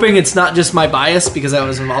 I'm hoping it's not just my bias because I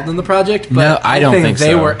was involved in the project, but no, I don't think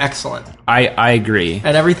they so. were excellent. I agree.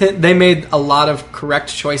 And everything, they made a lot of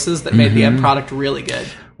correct choices that made the end product really good.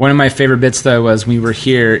 One of my favorite bits, though, was we were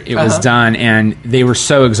here, it was done, and they were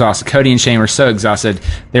so exhausted. Cody and Shane were so exhausted.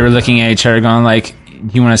 They were looking at each other going like, do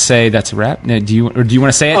you want to say that's a wrap? No, do you want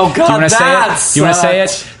to say it? Oh, God, do you want to say it? Do you want to say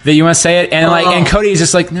it? That you want to say it? And and Cody's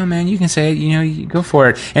just like, no, man, you can say it. You go for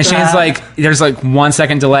it. And Shane's like, there's like 1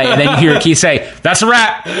 second delay, and then you hear Keith say, that's a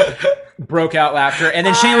wrap. Broke out laughter. And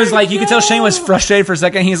then Shane was like, you could tell Shane was frustrated for a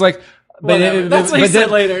second. He's like, that's what he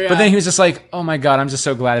said later. Yeah. But then he was just like, "Oh my god, I'm just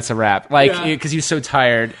so glad it's a wrap." Like, because he was so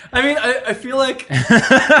tired. I mean, I feel like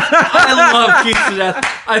I love Keith to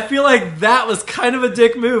death. I feel like that was kind of a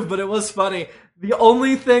dick move, but it was funny. The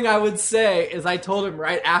only thing I would say is I told him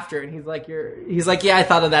right after, and he's like, "Yeah, I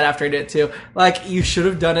thought of that after I did it too. Like, you should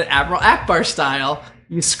have done it Admiral Akbar style.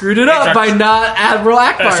 You screwed it up by not Admiral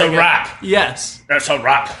Akbar. That's a wrap. Yes, that's a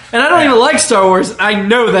wrap. And I don't even like Star Wars. I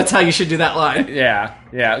know that's how you should do that line. Yeah.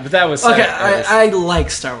 But that was okay. I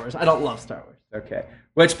like Star Wars. I don't love Star Wars. Okay.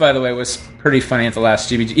 Which, by the way, was pretty funny at the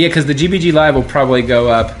last GBG. Yeah, because the GBG Live will probably go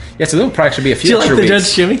up. Yeah, so there'll probably actually be a few extra weeks.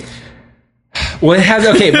 Do you like the Judge Jimmy? Well, it has.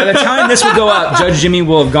 Okay, by the time this will go up, Judge Jimmy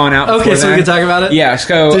will have gone out. Okay, so we can talk about it. Yeah.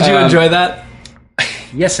 So, did you enjoy that?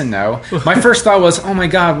 Yes and no. My first thought was, oh my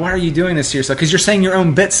god, why are you doing this to yourself? Because you're saying your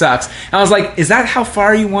own bit sucks. And I was like, is that how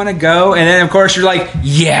far you want to go? And then, of course, you're like,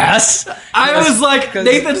 yes. I was like,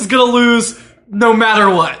 Nathan's going to lose no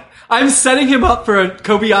matter what. I'm setting him up for a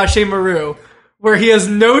Kobayashi Maru where he has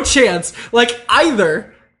no chance. Like,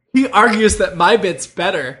 either he argues that my bit's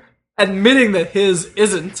better, admitting that his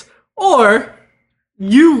isn't, or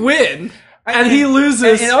you win. And he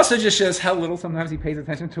loses. And it also just shows how little sometimes he pays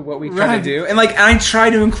attention to what we try to do. And like, I try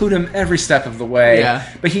to include him every step of the way.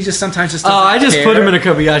 Yeah. But he just sometimes just doesn't I just care. put him in a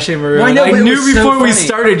Kobayashi Maru. Well, I knew before we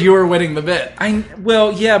started you were winning the bit.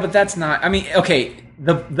 Well, yeah, but that's not... I mean, okay,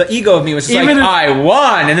 the ego of me was just I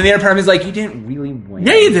won. And then the other part of me is like, you didn't really win.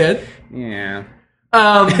 Yeah, you did. Yeah.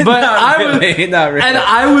 But not really. And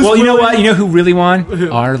I was. Well, you know what? You know who really won? Who?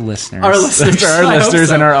 Our listeners. Our listeners. Our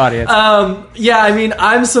listeners and our audience. Yeah, I mean,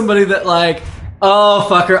 I'm somebody that like, oh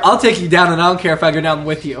fucker, I'll take you down, and I don't care if I go down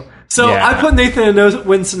with you. So I put Nathan in a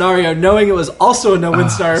no-win scenario, knowing it was also a no-win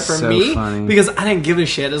scenario for me because I didn't give a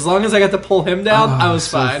shit. As long as I got to pull him down, I was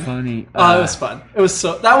fine. Funny. It was fun. It was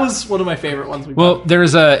that was one of my favorite ones.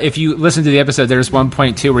 There's if you listen to the episode, there's one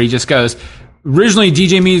point too where he just goes, originally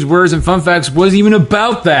DJ Me's Words and Fun Facts wasn't even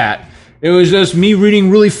about that. It was just me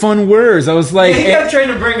reading really fun words. I was like... He kept trying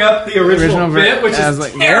to bring up the original bit, which is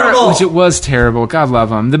like, terrible. Which it was terrible. God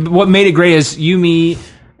love him. What made it great is you, me,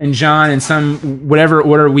 and John, in some... Whatever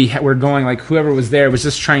order we were going, like whoever was there was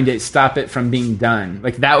just trying to stop it from being done.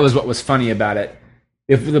 Like that was what was funny about it.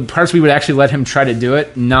 If the parts we would actually let him try to do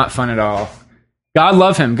it, not fun at all. God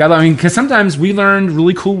love him. I mean, because sometimes we learned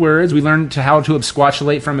really cool words. We learned how to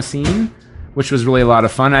absquatulate from a scene, which was really a lot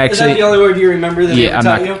of fun. Is that the only word you remember that he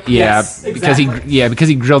taught you? Yeah, yes, exactly. because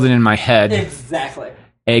he drilled it in my head.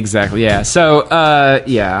 Exactly. Yeah. So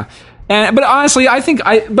yeah. But honestly, I think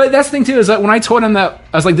but that's the thing too is that when I told him that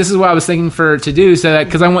I was like, this is what I was thinking to do, so that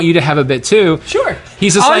because I want you to have a bit too. Sure.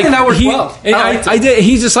 He's just like, that worked well. I did.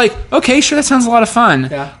 He's just like, okay, sure, that sounds a lot of fun.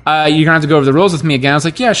 Yeah. You're gonna have to go over the rules with me again. I was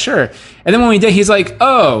like, yeah, sure. And then when we did, he's like,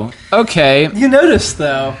 oh, okay. You noticed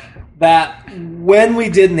though that when we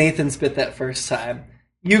did Nathan's bit that first time,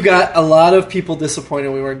 you got a lot of people disappointed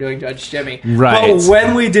we weren't doing Judge Jimmy. Right. But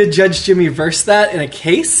when we did Judge Jimmy versus that in a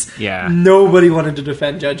case, nobody wanted to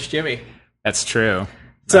defend Judge Jimmy. That's true.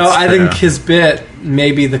 So I think his bit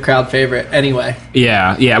may be the crowd favorite anyway.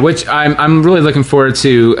 Yeah, which I'm really looking forward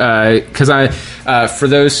to because for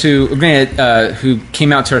those who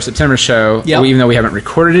came out to our September show, even though we haven't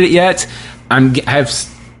recorded it yet, I have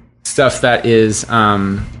stuff that is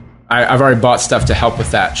I've already bought stuff to help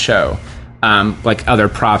with that show. Like other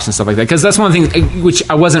props and stuff like that, because that's one of the things which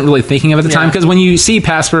I wasn't really thinking of at the time. Because when you see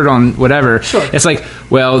Password on whatever, it's like,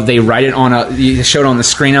 well, they write it on you show it on the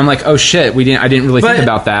screen. I'm like, oh shit, I didn't really think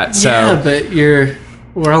about that. So yeah, but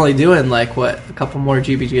we're only doing like a couple more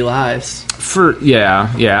GBG lives.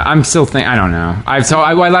 I'm still I don't know.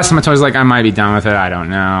 Last time I was like, I might be done with it. I don't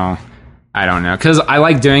know because I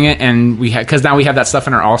like doing it, and because now we have that stuff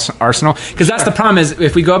in our arsenal. Because that's the problem is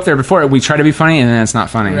if we go up there before we try to be funny and then it's not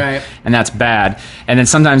funny, right? And that's bad. And then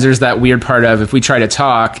sometimes there's that weird part of if we try to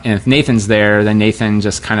talk and if Nathan's there, then Nathan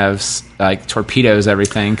just kind of like torpedoes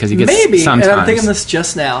everything because he gets sometimes. And I'm thinking this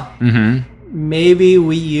just now. Mm-hmm. Maybe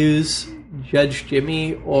we use Judge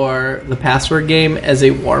Jimmy or the Password game as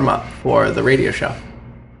a warm up for the radio show.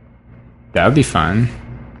 That would be fun.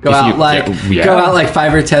 Go out like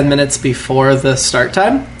 5 or 10 minutes before the start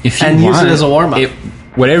time, use it as a warm up.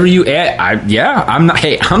 Whatever you add, I'm not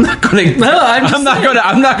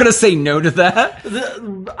gonna say no to that.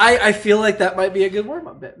 I feel like that might be a good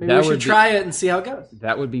warm-up bit. Maybe we should try it and see how it goes.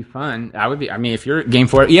 That would be fun. I mean, if you're game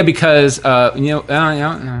for it, yeah, because I'm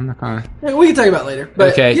not gonna. We can talk about it later.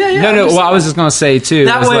 But okay. Yeah. No. Well, I was just gonna say too.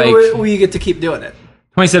 That way, we get to keep doing it.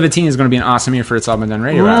 2017 is going to be an awesome year for It's All Been Done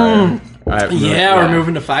Radio Hour. We're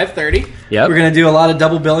moving to 5:30. Yep. We're going to do a lot of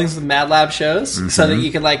double billings with Mad Lab shows so that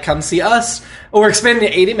you can come see us. We're expanding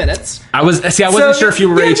to 80 minutes. I wasn't sure if you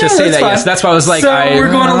were ready to say that. Yes, that's why I was like. So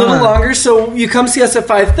we're going a little longer. So you come see us at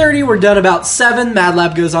 5:30. We're done about 7. Mad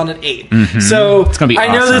Lab goes on at 8. So it's going to be.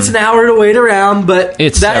 I know that's an hour to wait around, but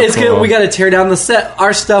it's good. We got to tear down the set,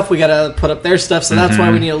 our stuff. We got to put up their stuff. So that's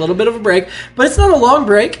why we need a little bit of a break. But it's not a long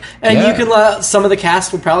break, and you can. Some of the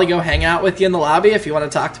cast will probably go hang out with you in the lobby if you want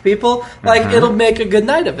to talk to people. It'll make a good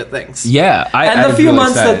night of it. Things. Yeah, and the few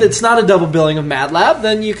months that it's not a double billing of Mad Lab,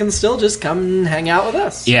 then you can still just come and hang out with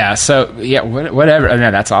us. Yeah. So whatever.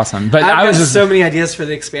 No, that's awesome. But I was just so many ideas for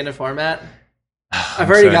the expanded format. I've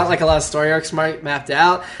already got a lot of story arcs mapped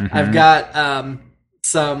out. I've got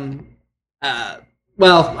some.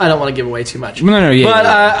 Well, I don't want to give away too much. No. Yeah.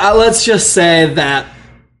 But let's just say that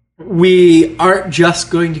we aren't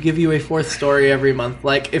just going to give you a 4th story every month.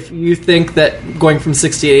 If you think that going from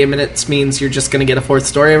 60 to 80 minutes means you're just going to get a 4th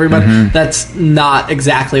story every month, that's not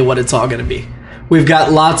exactly what it's all going to be. We've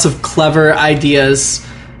got lots of clever ideas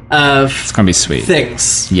of it's going to be sweet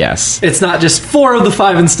things. Yes. It's not just 4 of the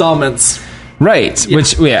 5 installments. Right. Yeah.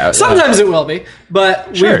 Which, sometimes it will be,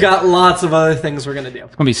 but we've got lots of other things we're going to do.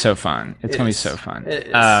 It's going to be so fun. It's going to be so fun. It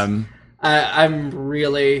is. I'm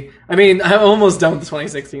almost done with the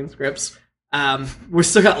 2016 scripts. We've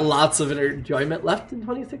still got lots of enjoyment left in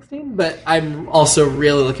 2016, but I'm also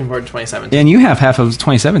really looking forward to 2017. And you have half of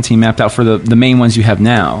 2017 mapped out for the main ones you have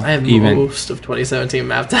now. I have most of 2017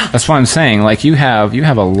 mapped out. That's what I'm saying. You have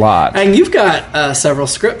a lot. And you've got several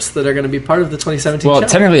scripts that are going to be part of the 2017 show. Well,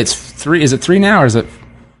 technically it's 3. Is it 3 now or is it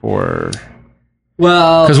 4?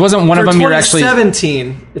 Well, because wasn't one of them you're actually...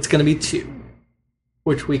 2017, it's going to be 2.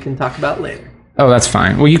 Which we can talk about later. Oh, that's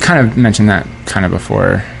fine. Well, you kind of mentioned that kind of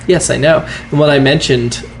before. Yes, I know. And what I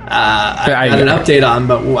mentioned, I got an update on,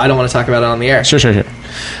 but I don't want to talk about it on the air. Sure.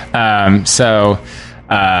 So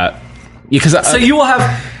you will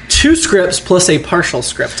have 2 scripts plus a partial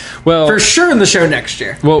script. Well, for sure in the show next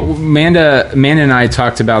year. Well, Amanda and I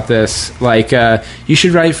talked about this. You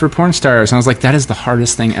should write for porn stars, and I was like, that is the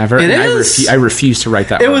hardest thing ever. I refuse to write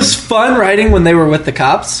that. It was fun writing when they were with the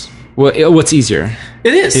cops. Well, what's easier?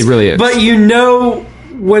 It is. It really is. But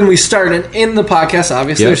when we started in the podcast,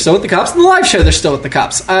 obviously they're still with the cops. In the live show, they're still with the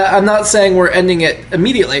cops. I'm not saying we're ending it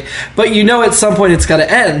immediately, but at some point it's got to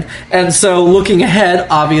end. And so looking ahead,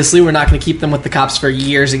 obviously we're not going to keep them with the cops for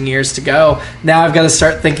years and years to go. Now I've got to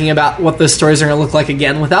start thinking about what those stories are going to look like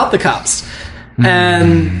again without the cops.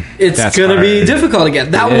 And it's going to be difficult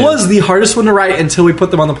again. That was the hardest one to write until we put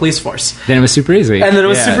them on the police force. Then it was super easy. And then it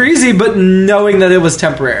was super easy, but knowing that it was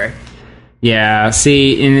temporary. Yeah,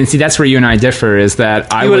 see, that's where you and I differ, is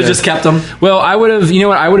that I would have just kept them. Well, I would have,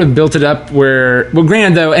 I would have built it up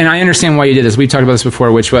granted though, and I understand why you did this. We've talked about this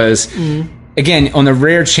before, which was, again, on the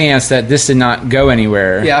rare chance that this did not go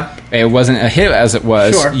anywhere, it wasn't a hit as it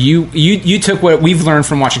was, you took what we've learned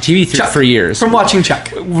from watching TV for years. From watching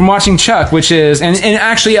Chuck. Which is, and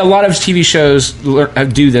actually a lot of TV shows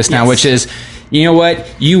do this now, which is, you know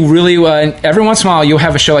what? You really every once in a while you'll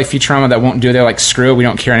have a show like Futurama that won't do it. They're like, screw it, we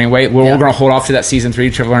don't care anyway. We're going to hold off to that season 3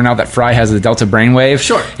 to learn out that Fry has the Delta brainwave.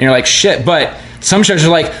 Sure. And you're like, shit. But some shows are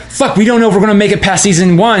like, fuck, we don't know if we're going to make it past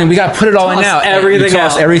season 1. We got to put it all in now.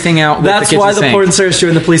 Everything out. That's why the porn stars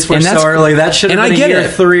doing the police force so early. That should have been year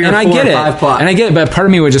 3 or 4 or 5 plot. And I get it. But part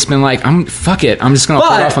of me would just been like, fuck it. I'm just going to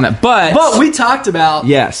hold off on that. But we talked about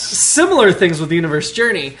similar things with the Universe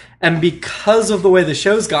Journey. And because of the way the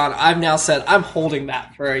show's gone, I've now said I'm holding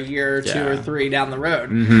that for a year or 2 or 3 down the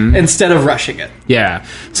road instead of rushing it. Yeah.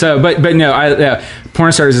 So, but no,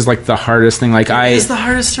 porn stars is the hardest thing. It is the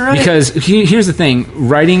hardest to write. Because here's the thing: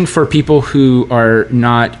 writing for people who are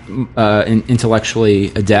not intellectually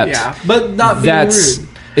adept. Yeah, but not being rude.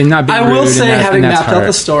 And not being rude. I will say, having mapped out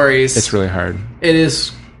the stories, it's really hard. It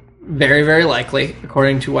is very, very likely,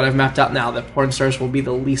 according to what I've mapped out now, that porn stars will be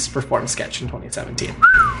the least performed sketch in 2017.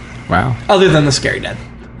 Wow. Other than the Scary Dead.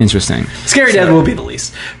 Interesting. Scary Dead will be the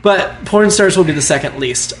least. But Porn Stars will be the second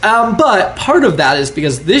least. But part of that is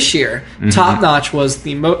because this year, Top Notch was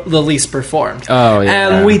the least performed. Oh,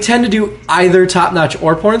 yeah. And we tend to do either Top Notch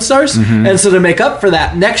or Porn Stars. And so to make up for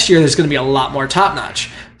that, next year there's going to be a lot more Top Notch.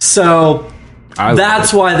 So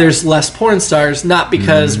That's why there's less porn stars, not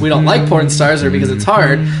because we don't like porn stars or because it's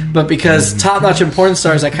hard, but because Top Notch and porn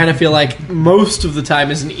stars, I kind of feel like most of the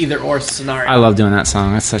time is an either-or scenario. I love doing that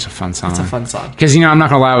song. That's such a fun song. It's a fun song. Because, I'm not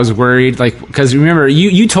going to lie, I was worried. Because remember,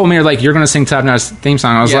 you told me, you're going to sing Top Notch theme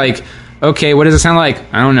song. I was like, okay, what does it sound like?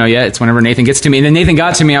 I don't know yet. It's whenever Nathan gets to me. And then Nathan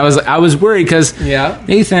got to me. I was worried because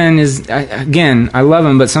Nathan is, again, I love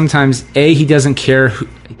him, but sometimes, he doesn't care.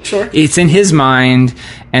 Sure. It's in his mind.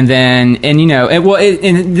 And then,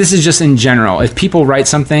 and this is just in general. If people write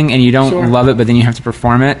something and you don't love it, but then you have to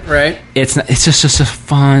perform it. Right. It's just a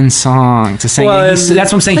fun song to sing. Well, that's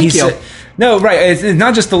what I'm saying. No, right. It's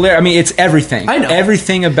not just the lyric. I mean, it's everything. I know.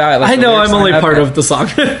 Everything about it. I know I'm only part of the song.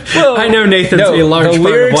 Well, I know Nathan's a large part of why the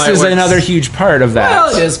lyrics is another huge part of that.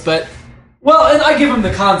 Well, it is, but... Well, and I give him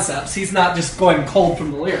the concepts. He's not just going cold from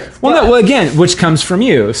the lyrics. Well, again, which comes from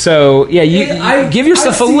you. So, yeah, you give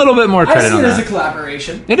yourself a little bit more credit on that. I see it as a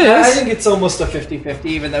collaboration. It is. I think it's almost a 50-50,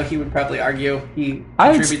 even though he would probably argue he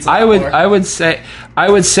contributes a lot more. I would say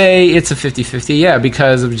it's a 50-50, yeah,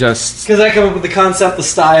 because of just... Because I come up with the concept, the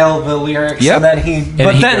style, the lyrics, and then he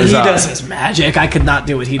does his magic. I could not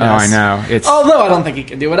do what he does. Oh, I know. Although I don't think he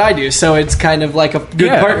can do what I do, so it's kind of like a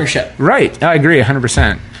good partnership. Right. I agree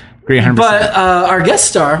 100%. But our guest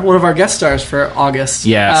star, one of our guest stars for August,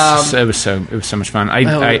 yes, it was so much fun. I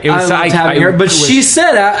loved having her. But she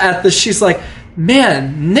said she's like,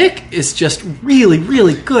 man, Nick is just really,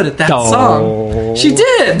 really good at that song. She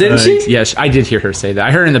did, didn't she? Yes, I did hear her say that.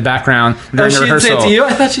 I heard her in the background during the rehearsal. Didn't say it to you?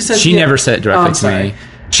 I thought she said she never said it directly to me.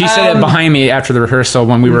 She said it behind me after the rehearsal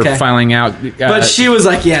when we were filing out. But she was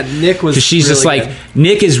like, yeah, Nick was she's really just like, good.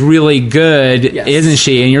 Nick is really good, isn't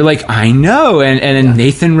she? And you're like, I know. And then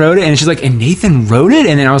Nathan wrote it. And she's like, and Nathan wrote it?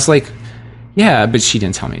 And then I was like, yeah, but she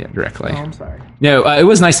didn't tell me that directly. Oh, I'm sorry. No, it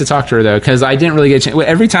was nice to talk to her, though, because I didn't really get a chance.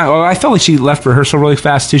 Every time, I felt like she left rehearsal really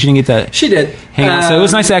fast, too. She didn't get that. She did. Hang on. So it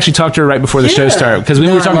was nice to actually talk to her right before the show started. Because when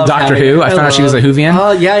we were talking Doctor Who, I found out she was a Whovian.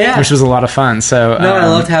 Oh, yeah. Which was a lot of fun. So I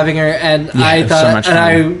loved having her. And I thought, so much fun.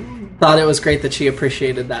 I thought it was great that she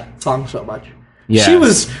appreciated that song so much. Yes. She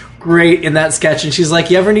was great in that sketch, and she's like,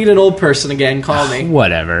 you ever need an old person again, call me.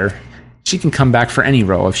 Whatever. She can come back for any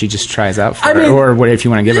role if she just tries out for it, or what if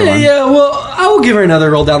you want to give her one. Yeah, well, I will give her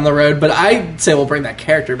another role down the road, but I'd say we'll bring that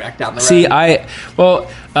character back down the road. See,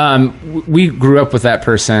 we grew up with that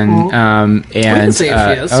person, and we can say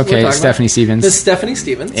if she is. Okay, Stephanie Stevens. This is Stephanie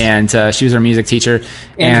Stevens, and she was our music teacher,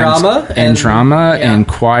 and drama, and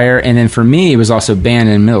choir, and then for me, it was also band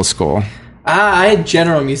in middle school. I had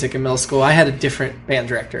general music in middle school. I had a different band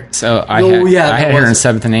director. So I had her in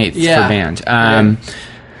 7th and 8th for band.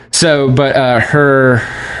 So, but her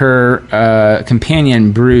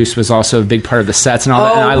companion Bruce was also a big part of the sets and all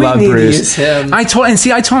that. And I love Bruce. Use him. I told him,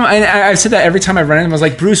 and I said that every time I run into him. I was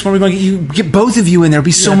like, Bruce, when are we going to get both of you in there? It'd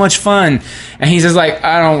be so much fun. And he's just like,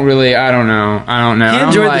 I don't know. He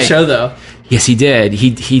enjoyed the show though. Yes, he did.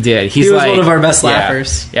 He did. He was one of our best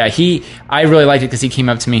laughers. Yeah, I really liked it because he came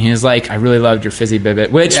up to me and he was like, I really loved your Fizzy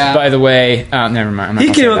Bibbit, which, by the way, never mind.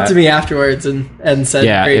 He came up to me afterwards and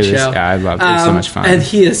said, great show. Yeah, I loved it. It was so much fun. And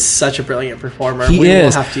he is such a brilliant performer. He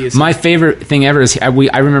is. Will have to use him. My favorite thing ever is, I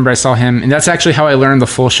remember I saw him, and that's actually how I learned the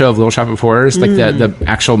full show of Little Shop of Horrors, like the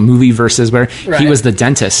actual movie versus where he was the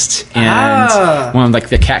dentist and one of like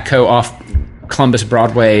the Catco off Columbus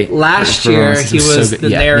Broadway. Last year, he was the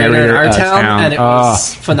narrator in Our Town, and it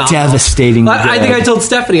was phenomenal. Devastating. I think I told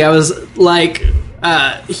Stephanie, I was like,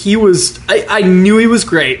 he was, I knew he was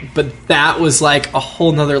great, but that was like a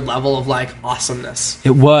whole nother level of like awesomeness.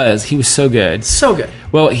 It was. He was so good. So good.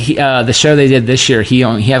 Well, the show they did this year, he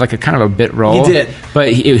had like a kind of a bit role. He did.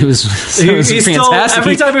 But it was fantastic.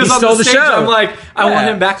 Every time he was on the stage, I'm like, I want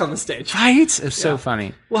him back on the stage. Right? It was so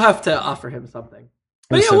funny. We'll have to offer him something.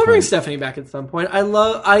 But we'll bring Stephanie back at some point.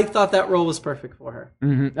 I thought that role was perfect for her.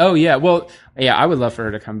 Mm-hmm. Oh yeah, well, yeah, I would love for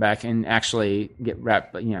her to come back and actually get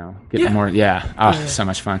more. Yeah, so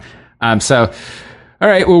much fun. So, all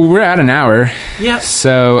right, well, we're at an hour. Yeah.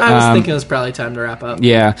 So I was thinking it was probably time to wrap up.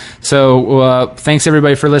 Yeah. So thanks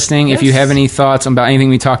everybody for listening. Yes. If you have any thoughts about anything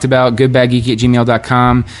we talked about,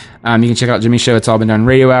 goodbadgeeky@gmail.com. You can check out Jimmy's show. It's all been done.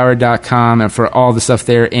 radiohour.com and for all the stuff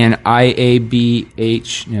there. And IABD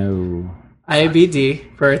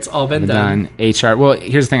for It's All Been Done. HR. Well,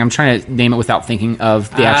 here's the thing. I'm trying to name it without thinking of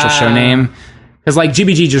the actual show name. Because like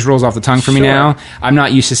GBG just rolls off the tongue for me now. I'm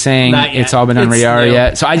not used to saying It's All Been Done Radio Hour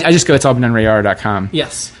yet. So I just go It's All Been Done Radio Hour.com.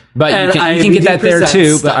 Yes. But you can get that there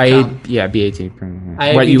too. But BAT.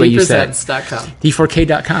 what you said. IABDpresents.com.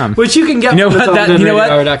 D4K.com. Which you can get You know from what?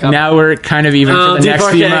 thetalkingradiohour.com. Now we're kind of even for the next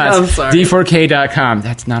D4K, few months. I'm sorry. D4K.com.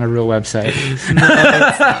 That's not a real website.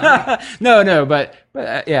 No, but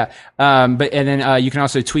yeah. And then you can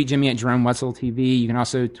also tweet Jimmy at Jerome Wetzel TV. You can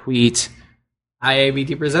also tweet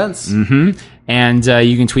IABD Presents. Mm-hmm. And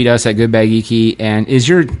you can tweet us at Good Bag Geeky. And is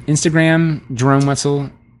your Instagram Jerome Wetzel?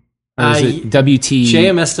 Or is it WT?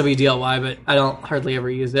 JMSWDLY, but I don't hardly ever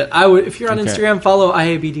use it. I would, if you're on Instagram, follow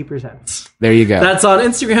IABD Presents. There you go. That's on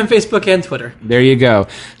Instagram, Facebook, and Twitter. There you go.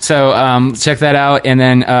 So check that out, and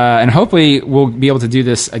then and hopefully we'll be able to do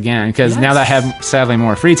this again because now that I have sadly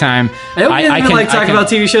more free time, I hope you didn't like talking about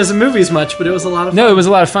TV shows and movies much, but it was a lot of fun. No, it was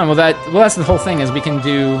a lot of fun. Well, that's the whole thing is we can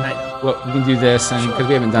do this, and because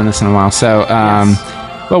we haven't done this in a while. So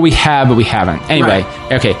well, we have, but we haven't. Anyway,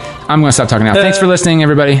 okay, I'm going to stop talking now. Thanks for listening,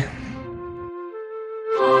 everybody.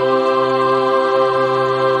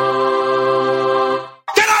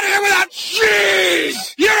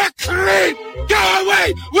 Go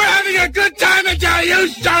away! We're having a good time until you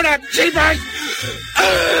start up, cheapers!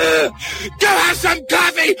 Go have some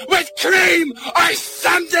coffee with cream or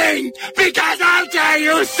something! Because I'll tell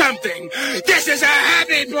you something! This is a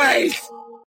happy place!